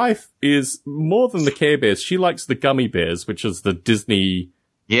wife is more than the Care Bears. She likes the Gummy Bears, which is the Disney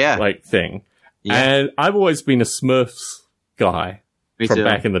like thing. Yeah. And I've always been a Smurfs guy from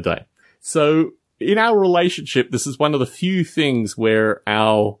back in the day. So in our relationship, this is one of the few things where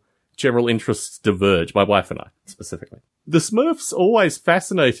our general interests diverge, my wife and I specifically. The Smurfs always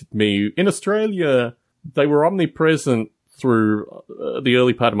fascinated me. In Australia, they were omnipresent through the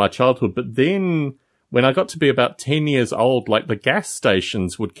early part of my childhood, but then when I got to be about 10 years old, like the gas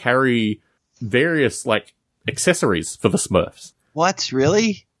stations would carry various like accessories for the Smurfs. What?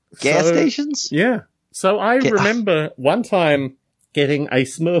 Really? Gas stations? Yeah. So I remember one time getting a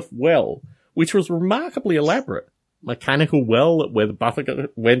Smurf well, which was remarkably elaborate. Mechanical well where the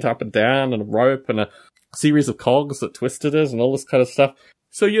bucket went up and down and a rope and a series of cogs that twisted it and all this kind of stuff.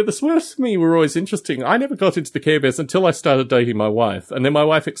 So yeah, the Smurfs for me were always interesting. I never got into the Care Bears until I started dating my wife. And then my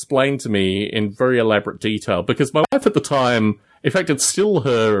wife explained to me in very elaborate detail, because my wife at the time, in fact, it's still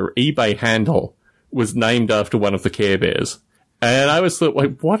her eBay handle, was named after one of the Care Bears. And I was thought,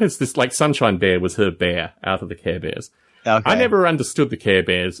 like, what is this? Like Sunshine Bear was her bear out of the Care Bears. Okay. I never understood the Care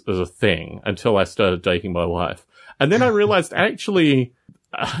Bears as a thing until I started dating my wife. And then I realized actually,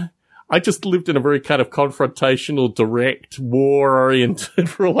 I just lived in a very kind of confrontational, direct,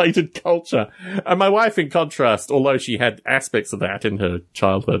 war-oriented related culture. And my wife, in contrast, although she had aspects of that in her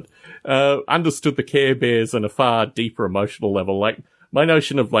childhood, understood the Care Bears on a far deeper emotional level. Like, my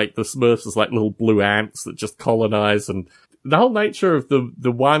notion of like the Smurfs as like little blue ants that just colonize, and the whole nature of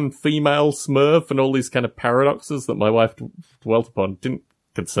the one female Smurf and all these kind of paradoxes that my wife dwelt upon didn't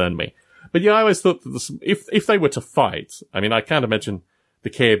concern me. But yeah, I always thought that if they were to fight, I mean, I can't imagine the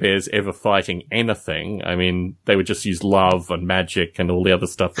Care Bears ever fighting anything. I mean, they would just use love and magic and all the other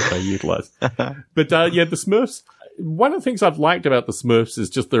stuff that they utilize. But yeah, the Smurfs, one of the things I've liked about the Smurfs is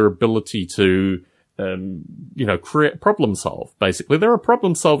just their ability to, create problem solve, basically. They're a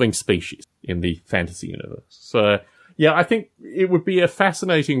problem solving species in the fantasy universe. So yeah, I think it would be a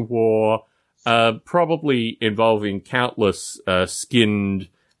fascinating war, probably involving countless, skinned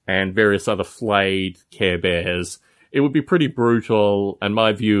and various other flayed Care Bears. It would be pretty brutal, and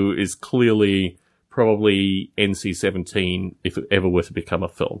my view is clearly probably NC-17 if it ever were to become a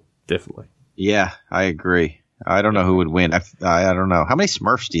film. Definitely. Yeah, I agree. I don't know who would win. I don't know. How many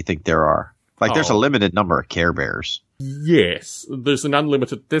Smurfs do you think there are? Like, there's a limited number of Care Bears. Yes, there's an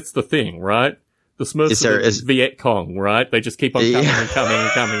unlimited... That's the thing, right? The Smurfs are Viet Cong, right? They just keep on coming and coming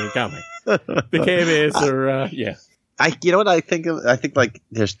and coming and coming. The Care Bears are, you know what I think of? I think like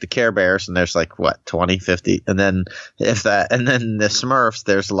there's the Care Bears and there's like 20, 50. And then and then the Smurfs,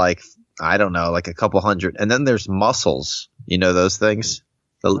 there's like, I don't know, like a couple hundred. And then there's Muscles. You know those things?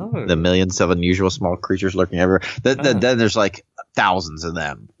 The millions of unusual small creatures lurking everywhere. Then there's like thousands of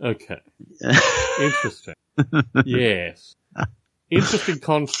them. Okay. Interesting. Yes. Interesting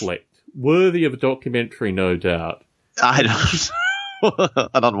conflict. Worthy of a documentary, no doubt. I don't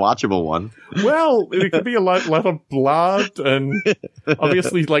an unwatchable one. Well, it could be a lot of blood and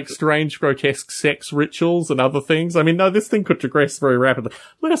obviously like strange, grotesque sex rituals and other things. I mean, no, this thing could digress very rapidly.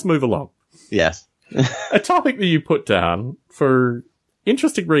 Let us move along. Yes. A topic that you put down for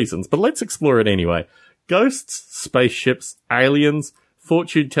interesting reasons, but let's explore it anyway. Ghosts, spaceships, aliens,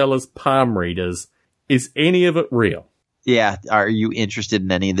 fortune tellers, palm readers. Is any of it real? Yeah. Are you interested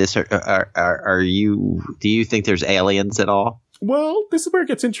in any of this? Do you think there's aliens at all? Well, this is where it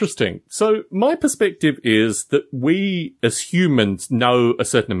gets interesting. So my perspective is that we as humans know a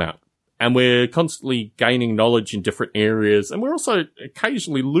certain amount, and we're constantly gaining knowledge in different areas, and we're also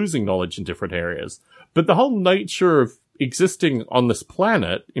occasionally losing knowledge in different areas. But the whole nature of existing on this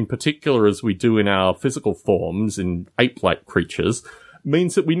planet, in particular as we do in our physical forms, in ape-like creatures,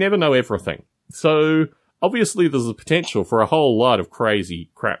 means that we never know everything. So obviously there's a potential for a whole lot of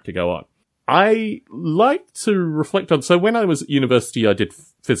crazy crap to go on. I like to reflect on, so when I was at university, I did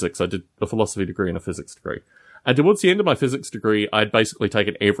physics. I did a philosophy degree and a physics degree. And towards the end of my physics degree, I'd basically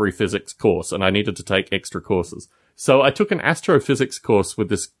taken every physics course, and I needed to take extra courses. So I took an astrophysics course with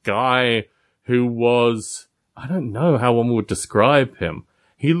this guy who was, I don't know how one would describe him.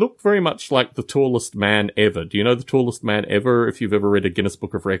 He looked very much like the tallest man ever. Do you know the tallest man ever? If you've ever read a Guinness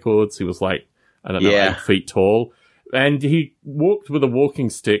Book of Records, he was like, I don't know, 8 feet tall. And he walked with a walking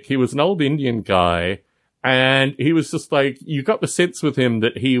stick. He was an old Indian guy. And he was just like, you got the sense with him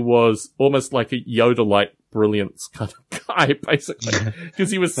that he was almost like a Yoda-like brilliance kind of guy, basically.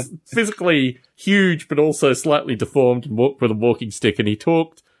 Because he was physically huge, but also slightly deformed and walked with a walking stick. And he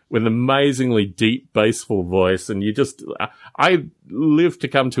talked with an amazingly deep, bassful voice. And I lived to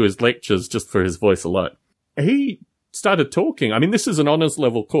come to his lectures just for his voice alone. He started talking. I mean, this is an honors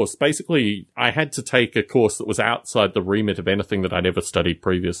level course. Basically, I had to take a course that was outside the remit of anything that I'd ever studied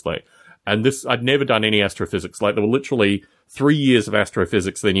previously. And I'd never done any astrophysics. Like, there were literally 3 years of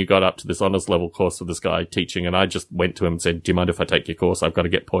astrophysics, then you got up to this honors level course with this guy teaching, and I just went to him and said, do you mind if I take your course? I've got to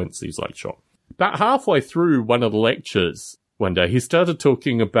get points. He's like, sure. About halfway through one of the lectures one day, he started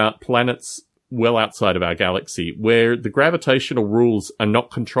talking about planets well outside of our galaxy, where the gravitational rules are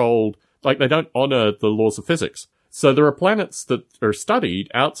not controlled, like they don't honor the laws of physics. So there are planets that are studied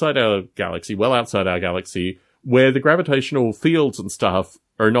outside our galaxy, well outside our galaxy, where the gravitational fields and stuff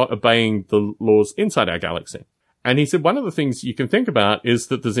are not obeying the laws inside our galaxy. And he said one of the things you can think about is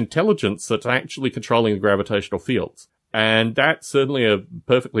that there's intelligence that's actually controlling the gravitational fields. And that's certainly a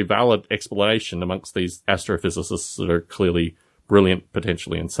perfectly valid explanation amongst these astrophysicists that are clearly brilliant,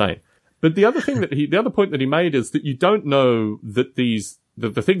 potentially insane. But the other thing the other point that he made is that you don't know that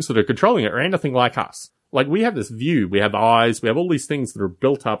the things that are controlling it are anything like us. Like, we have this view, we have eyes, we have all these things that are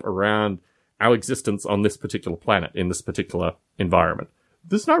built up around our existence on this particular planet, in this particular environment.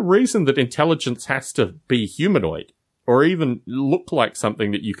 There's no reason that intelligence has to be humanoid or even look like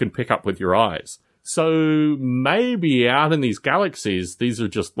something that you can pick up with your eyes. So maybe out in these galaxies, these are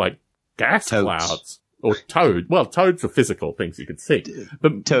just like gas clouds or toad. Well, toads are physical things you can see,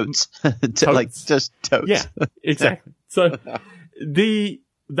 but toads. Like just toads. Yeah, exactly. So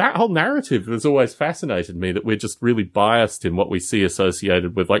that whole narrative has always fascinated me, that we're just really biased in what we see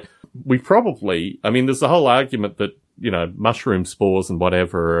associated with, like, there's the whole argument that, mushroom spores and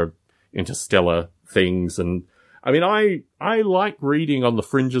whatever are interstellar things. And I mean, I like reading on the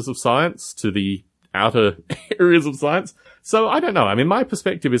fringes of science to the outer areas of science. So I don't know. I mean, my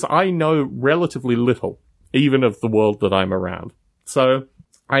perspective is I know relatively little, even of the world that I'm around. So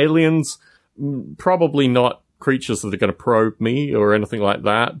aliens, probably not creatures that are going to probe me or anything like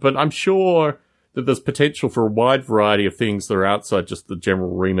that, but I'm sure that there's potential for a wide variety of things that are outside just the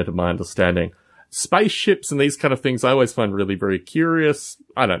general remit of my understanding. Spaceships and these kind of things I always find really very curious.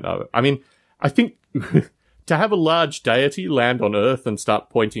 I don't know. I mean, I think to have a large deity land on Earth and start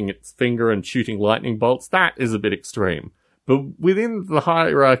pointing its finger and shooting lightning bolts, that is a bit extreme. But within the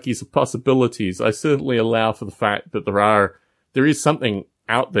hierarchies of possibilities, I certainly allow for the fact that there is something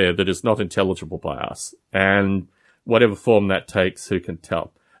out there that is not intelligible by us. And whatever form that takes, who can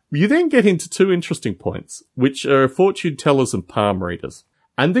tell? You then get into two interesting points, which are fortune tellers and palm readers.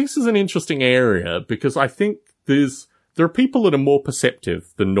 And this is an interesting area because I think there are people that are more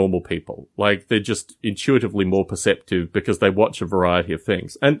perceptive than normal people. Like, they're just intuitively more perceptive because they watch a variety of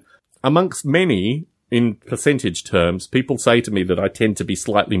things. And amongst many, in percentage terms, people say to me that I tend to be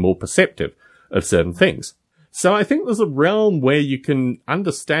slightly more perceptive of certain things. So I think there's a realm where you can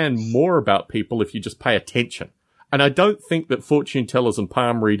understand more about people if you just pay attention. And I don't think that fortune tellers and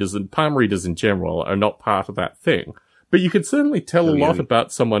palm readers in general are not part of that thing. But you can certainly tell a lot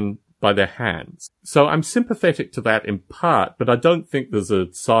about someone by their hands. So I'm sympathetic to that in part, but I don't think there's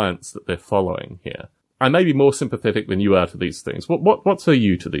a science that they're following here. I may be more sympathetic than you are to these things. What say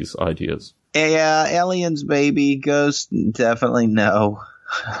you to these ideas? Yeah, aliens, baby. Ghosts, definitely no.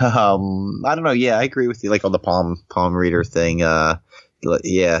 I don't know. Yeah, I agree with you. Like on the palm reader thing.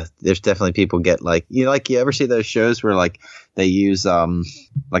 yeah, there's definitely people get like you ever see those shows where like they use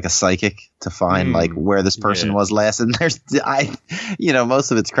like a psychic to find like where this person was last, and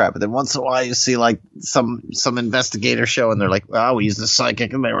most of it's crap, but then once in a while you see like some investigator show and they're like, oh, we used a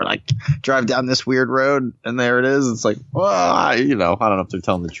psychic and they were like drive down this weird road and there it is. It's like, well, I don't know if they're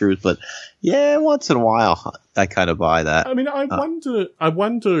telling the truth, but yeah, once in a while I kind of buy that. I mean, I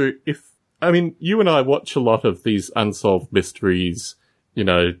wonder if, you and I watch a lot of these unsolved mysteries,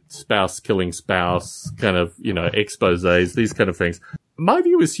 spouse killing spouse, kind of, exposés, these kind of things. My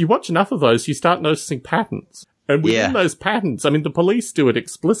view is you watch enough of those, you start noticing patterns. And within those patterns, the police do it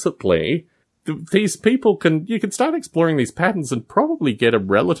explicitly. These people you can start exploring these patterns and probably get a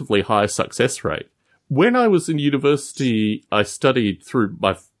relatively high success rate. When I was in university, I studied through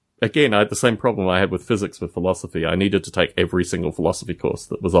again, I had the same problem I had with physics with philosophy. I needed to take every single philosophy course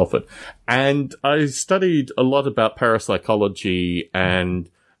that was offered. And I studied a lot about parapsychology and,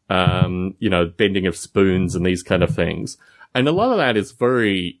 bending of spoons and these kind of things. And a lot of that is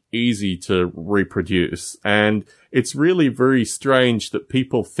very easy to reproduce. And it's really very strange that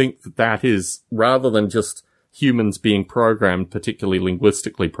people think that is, rather than just humans being programmed, particularly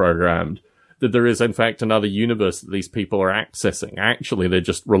linguistically programmed, that there is, in fact, another universe that these people are accessing. Actually, they're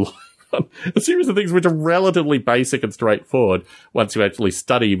just relying on a series of things which are relatively basic and straightforward once you actually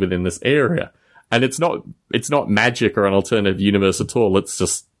study within this area. And it's not magic or an alternative universe at all. It's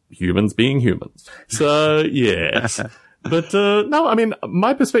just humans being humans. So, yes. But, no,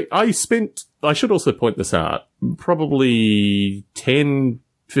 my perspective, I should also point this out, probably 10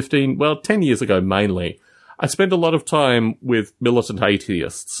 years ago mainly, I spent a lot of time with militant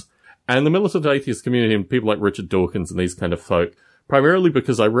atheists. And the militant atheist community and people like Richard Dawkins and these kind of folk, primarily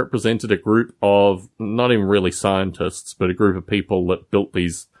because I represented a group of, not even really scientists, but a group of people that built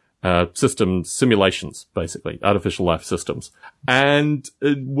these simulations, basically, artificial life systems. And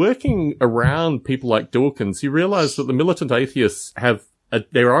working around people like Dawkins, you realize that the militant atheists have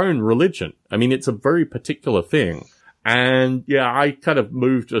their own religion. It's a very particular thing. And yeah, I kind of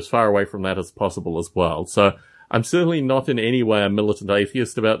moved as far away from that as possible as well. So I'm certainly not in any way a militant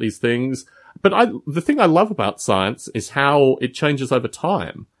atheist about these things. But the thing I love about science is how it changes over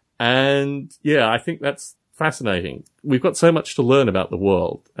time. And yeah, I think that's fascinating. We've got so much to learn about the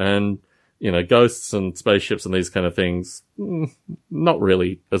world, and, ghosts and spaceships and these kind of things, not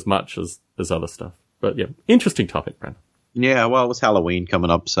really as much as other stuff. But yeah, interesting topic, Bran. Yeah, well, it was Halloween coming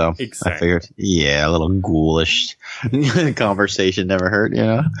up, so exactly. I figured, a little ghoulish conversation never hurt,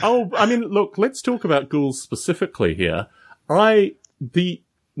 Oh, look, let's talk about ghouls specifically here. The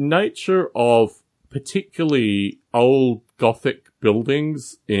nature of particularly old Gothic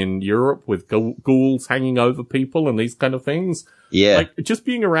buildings in Europe with ghouls hanging over people and these kind of things. Yeah. Like, just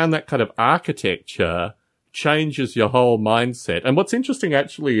being around that kind of architecture changes your whole mindset. And what's interesting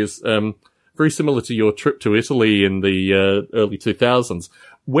actually is, very similar to your trip to Italy in the early 2000s.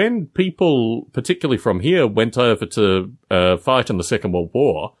 When people, particularly from here, went over to fight in the Second World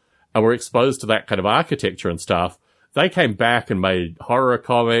War and were exposed to that kind of architecture and stuff, they came back and made horror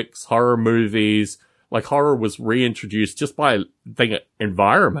comics, horror movies. Like, horror was reintroduced just by the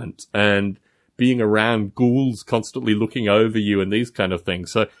environment and being around ghouls constantly looking over you and these kind of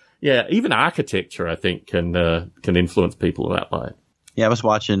things. So, yeah, even architecture, I think, can influence people that way. Yeah, I was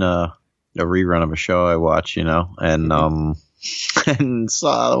watching a rerun of a show I watch, and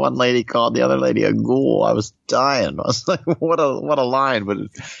saw one lady called the other lady a ghoul. I was dying. I was like, what a line, but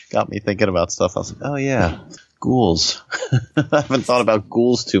it got me thinking about stuff. I was like, oh yeah, ghouls. I haven't thought about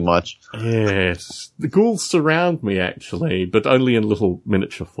ghouls too much. Yes. The ghouls surround me, actually, but only in little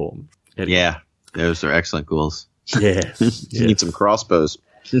miniature form. Anyway. Yeah, those are excellent ghouls. Yes. You need some crossbows.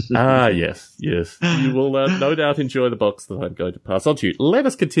 Yes. You will no doubt enjoy the box that I'm going to pass on to you. Let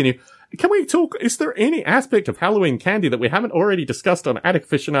us continue. Can we talk, is there any aspect of Halloween candy that we haven't already discussed on Attic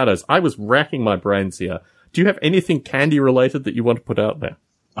Aficionados? I was racking my brains here. Do you have anything candy related that you want to put out there?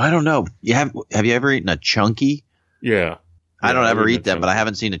 I don't know. Have you ever eaten a Chunky? Yeah. I don't ever eat them, but I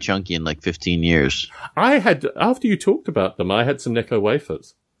haven't seen a Chunky in like 15 years. I had, after you talked about them, I had some Necco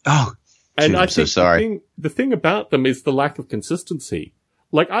wafers. Oh, and I'm so sorry. The thing about them is the lack of consistency.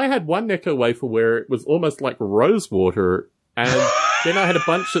 Like, I had one Necco wafer where it was almost like rose water, and then I had a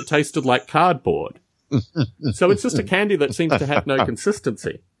bunch that tasted like cardboard. So it's just a candy that seems to have no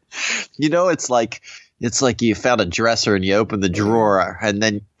consistency. It's like you found a dresser and you opened the drawer and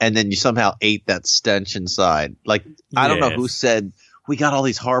then you somehow ate that stench inside. Like, I don't know who said, we got all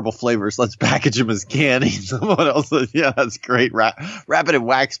these horrible flavors, let's package them as candy. Someone else said, yeah, that's great. Wrap it in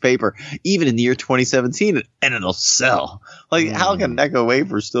wax paper, even in the year 2017, and it'll sell. Like, how can Necco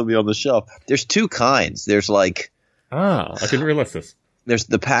wafers still be on the shelf? There's two kinds. There's like... I didn't realize this. there's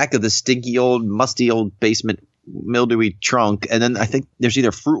the pack of the stinky old, musty old basement mildewy trunk, and then I think there's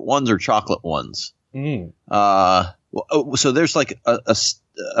either fruit ones or chocolate ones. So there's like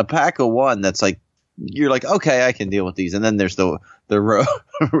a pack of one that's like, you're like, okay, I can deal with these, and then there's the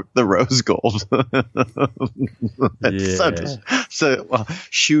rose gold.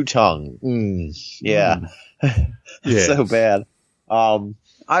 Shoe tongue. Yeah. Yes. So bad.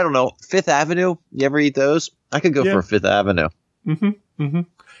 I don't know. Fifth Avenue. You ever eat those? I could go for a Fifth Avenue.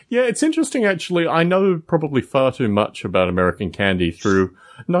 Yeah, it's interesting, actually. I know probably far too much about American candy through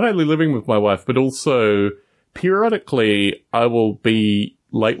not only living with my wife, but also periodically I will be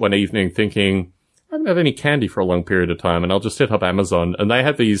late one evening thinking, I haven't had any candy for a long period of time, and I'll just hit up Amazon, and they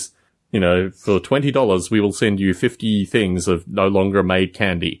have these, for $20, we will send you 50 things of no longer made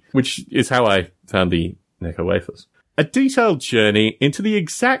candy, which is how I found the Necco wafers. A detailed journey into the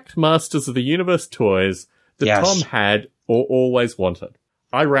exact Masters of the Universe toys that Tom had or always wanted.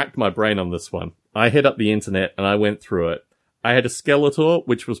 I racked my brain on this one. I hit up the internet and I went through it. I had a Skeletor,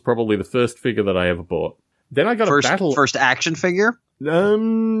 which was probably the first figure that I ever bought. Then I got a first action figure? No,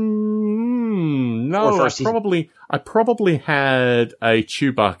 I probably had a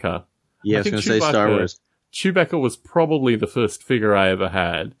Chewbacca. Yeah, I was going to say Star Wars. Chewbacca was probably the first figure I ever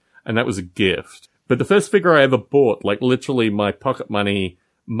had, and that was a gift. But the first figure I ever bought, like literally my pocket money,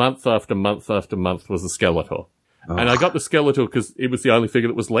 month after month after month, was a Skeletor. Oh. And I got the Skeletor because it was the only figure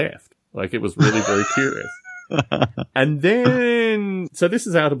that was left. Like, it was really very curious. And then, so this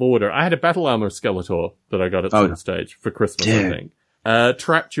is out of order. I had a Battle Armor Skeletor that I got at some stage for Christmas, I think.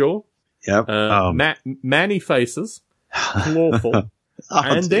 Trapjaw. Yep. Manny Faces. Clawful.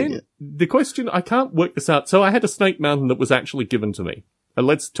 And then the question, I can't work this out. So I had a Snake Mountain that was actually given to me. And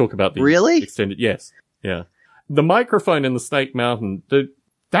let's talk about the extended. Yes. Yeah. The microphone in the Snake Mountain,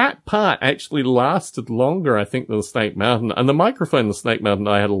 that part actually lasted longer, I think, than the Snake Mountain. And the microphone in the Snake Mountain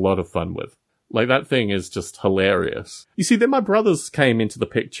I had a lot of fun with. Like, that thing is just hilarious. You see, then my brothers came into the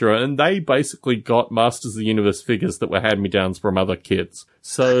picture, and they basically got Masters of the Universe figures that were hand-me-downs from other kids.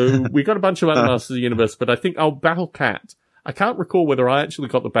 So we got a bunch of other Masters of the Universe, but I think, Battle Cat. I can't recall whether I actually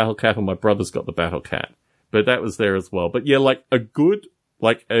got the Battle Cat or my brothers got the Battle Cat. But that was there as well. But yeah, like a good,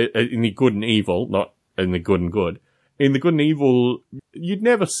 in the good and evil, not in the good and good. In the good and evil, you'd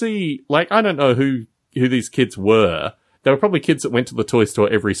never see, I don't know who these kids were. There were probably kids that went to the toy store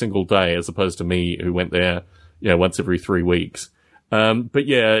every single day as opposed to me who went there, once every 3 weeks. But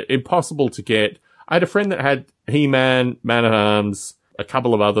yeah, impossible to get. I had a friend that had He-Man, Man-at-Arms, a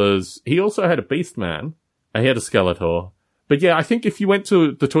couple of others. He also had a Beastman. He had a Skeletor. But yeah, I think if you went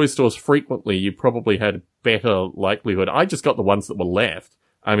to the toy stores frequently, you probably had a better likelihood. I just got the ones that were left.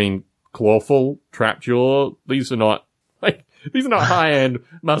 I mean, Clawful, Trapjaw, these are not high-end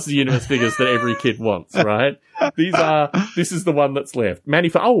Masters of the Universe figures that every kid wants, right? This is the one that's left.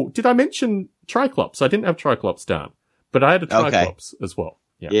 Did I mention Triclops? I didn't have Triclops down, but I had a Triclops as well.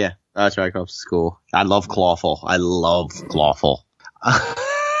 Yeah. Triclops is cool. I love Clawful.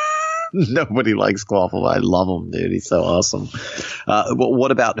 Nobody likes Clawful. I love him, dude. He's so awesome.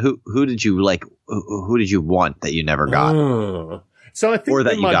 What about who did you like? Who did you want that you never got? So I think or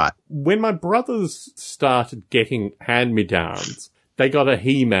that you got when my brothers started getting hand-me-downs, they got a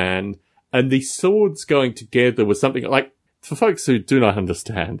He-Man, and the swords going together was something like, for folks who do not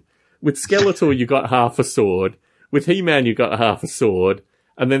understand, with Skeletor you got half a sword, with He-Man you got half a sword,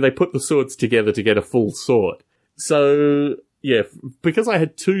 and then they put the swords together to get a full sword. So yeah, because I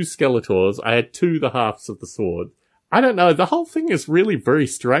had 2 Skeletors, I had 2 the halves of the sword. I don't know, the whole thing is really very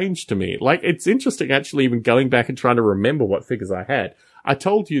strange to me. Like, it's interesting actually even going back and trying to remember what figures I had. I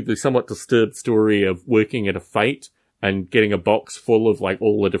told you the somewhat disturbed story of working at a Fate and getting a box full of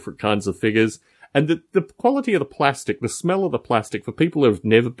all the different kinds of figures. And the quality of the plastic, the smell of the plastic, for people who have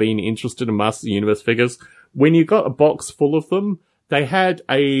never been interested in Masters of the Universe figures, when you got a box full of them, they had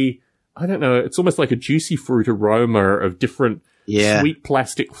it's almost like a juicy fruit aroma of different sweet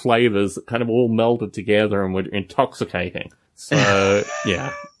plastic flavors that kind of all melded together and were intoxicating. So,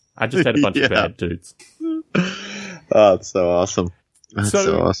 yeah. I just had a bunch of bad dudes. Oh, it's so awesome.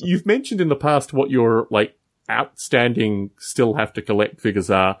 So you've mentioned in the past what your, outstanding still have to collect figures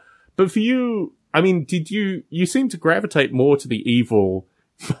are. But for you, I mean, you seem to gravitate more to the evil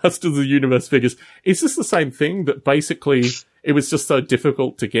Masters of the Universe figures. Is this the same thing that basically it was just so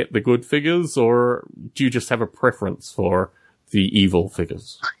difficult to get the good figures, or do you just have a preference for the evil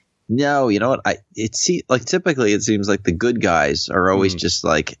figures? No, you know what? Typically it seems like the good guys are always just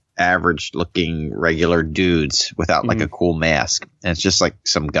average looking regular dudes without like a cool mask. And it's just like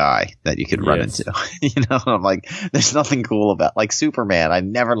some guy that you could run into, I'm like, there's nothing cool about like Superman. I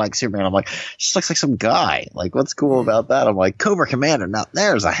never liked Superman. I'm like, just looks like some guy. Like, what's cool about that? I'm like, Cobra Commander. Now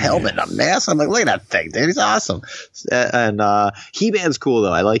there's a helmet, a mask. I'm like, look at that thing, dude. He's awesome. And He-Man's cool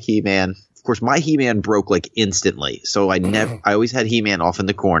though. I like He-Man. Of course, my He-Man broke like instantly, so I always had He-Man off in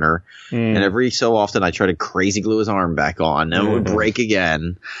the corner, and every so often I try to crazy glue his arm back on, and it would break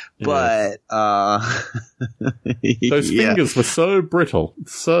again. But those fingers were so brittle,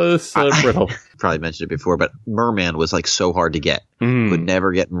 so brittle. Probably mentioned it before, but Merman was like so hard to get. Would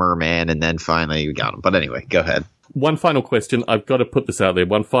never get Merman, and then finally we got him. But anyway, go ahead. One final question. I've got to put this out there.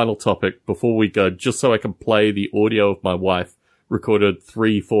 One final topic before we go, just so I can play the audio of my wife. Recorded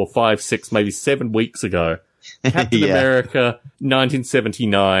 3, 4, 5, 6, maybe 7 weeks ago. Captain America,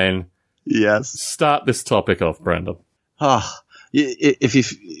 1979. Yes. Start this topic off, Brandon.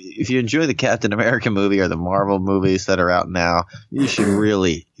 If you enjoy the Captain America movie or the Marvel movies that are out now, you should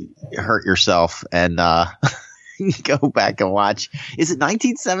really hurt yourself and go back and watch. Is it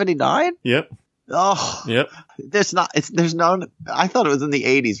 1979? Yep. Oh, yep. There's no. I thought it was in the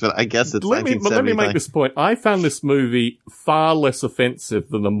 80s, but I guess it's 1979. Let me make this point. I found this movie far less offensive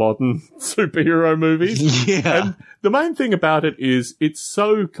than the modern superhero movies. Yeah. And the main thing about it is it's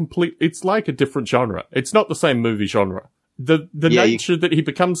so complete. It's like a different genre. It's not the same movie genre. The nature that he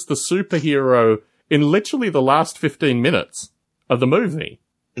becomes the superhero in literally the last 15 minutes of the movie.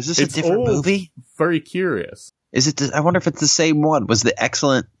 Is this a different movie? Very curious. Is it? I wonder if it's the same one. Was the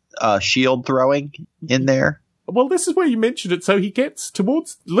excellent shield throwing in there? Well, this is where you mentioned it. So he gets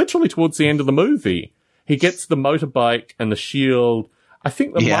literally towards the end of the movie, he gets the motorbike and the shield. I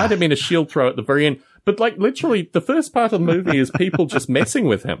think there might have been a shield throw at the very end, but like literally the first part of the movie is people just messing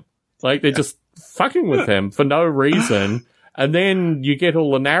with him. Like they're just fucking with him for no reason. And then you get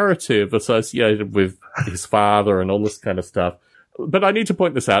all the narrative associated with his father and all this kind of stuff. But I need to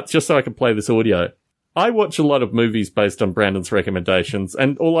point this out just so I can play this audio. I watch a lot of movies based on Brandon's recommendations,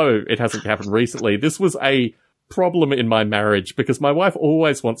 and although it hasn't happened recently, this was a problem in my marriage because my wife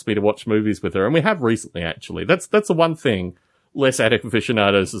always wants me to watch movies with her, and we have recently, actually. That's the one thing Less Attic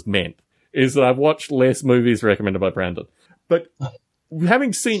Aficionados has meant, is that I've watched less movies recommended by Brandon. But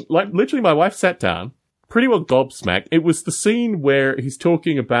having seen, like, literally my wife sat down, pretty well gobsmacked. It was the scene where he's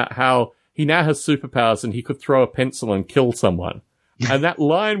talking about how he now has superpowers and he could throw a pencil and kill someone. And that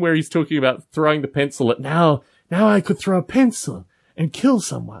line where he's talking about throwing the pencil at now I could throw a pencil and kill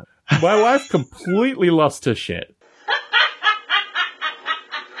someone. My wife completely lost her shit.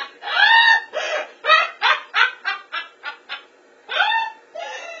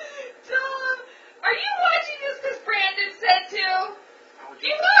 Tom, are you watching this because Brandon said to?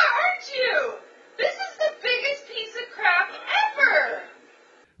 You are, aren't you? This is the biggest piece of crap ever.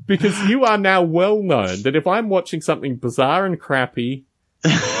 Because you are now well known that if I'm watching something bizarre and crappy,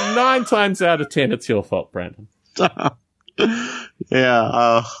 9 times out of 10, it's your fault, Brandon.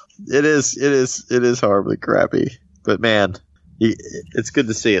 Yeah, it is horribly crappy. But man, it's good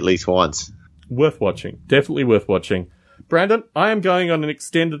to see at least once. Worth watching. Definitely worth watching. Brandon, I am going on an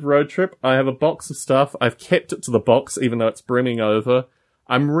extended road trip. I have a box of stuff. I've kept it to the box, even though it's brimming over.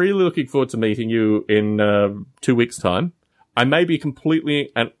 I'm really looking forward to meeting you in 2 weeks' time. I may be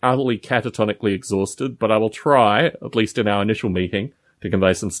completely and utterly catatonically exhausted, but I will try, at least in our initial meeting, to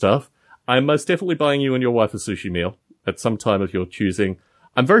convey some stuff. I'm most definitely buying you and your wife a sushi meal at some time of your choosing.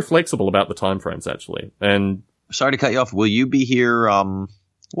 I'm very flexible about the time frames, actually. And sorry to cut you off. Will you be here?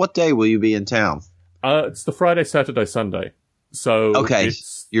 What day will you be in town? It's the Friday, Saturday, Sunday. So okay,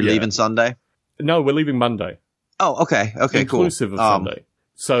 you're leaving Sunday? No, we're leaving Monday. Oh, okay, cool. Inclusive of Sunday.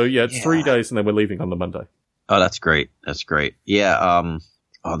 So it's 3 days, and then we're leaving on the Monday. Oh, that's great. That's great. Yeah.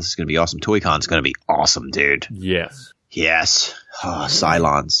 This is gonna be awesome. ToyCon's gonna be awesome, dude. Yes. Oh,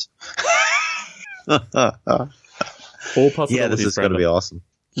 Cylons. All possibilities. Yeah, this is going to be awesome.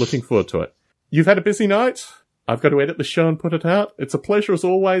 Looking forward to it. You've had a busy night. I've got to edit the show and put it out. It's a pleasure as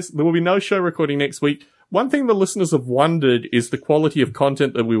always. There will be no show recording next week. One thing the listeners have wondered is the quality of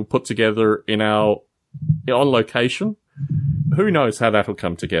content that we will put together on location. Who knows how that'll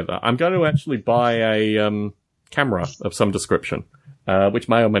come together? I'm going to actually buy a camera of some description, which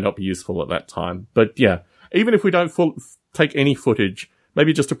may or may not be useful at that time. But yeah, even if we don't take any footage,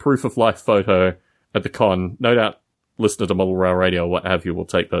 maybe just a proof of life photo at the con, no doubt listener to Model Rail Radio or what have you will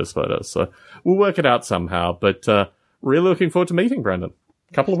take those photos. So we'll work it out somehow. But really looking forward to meeting Brandon.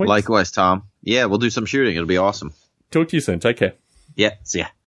 Couple of weeks. Likewise, Tom. Yeah, we'll do some shooting. It'll be awesome. Talk to you soon. Take care. Yeah, see ya.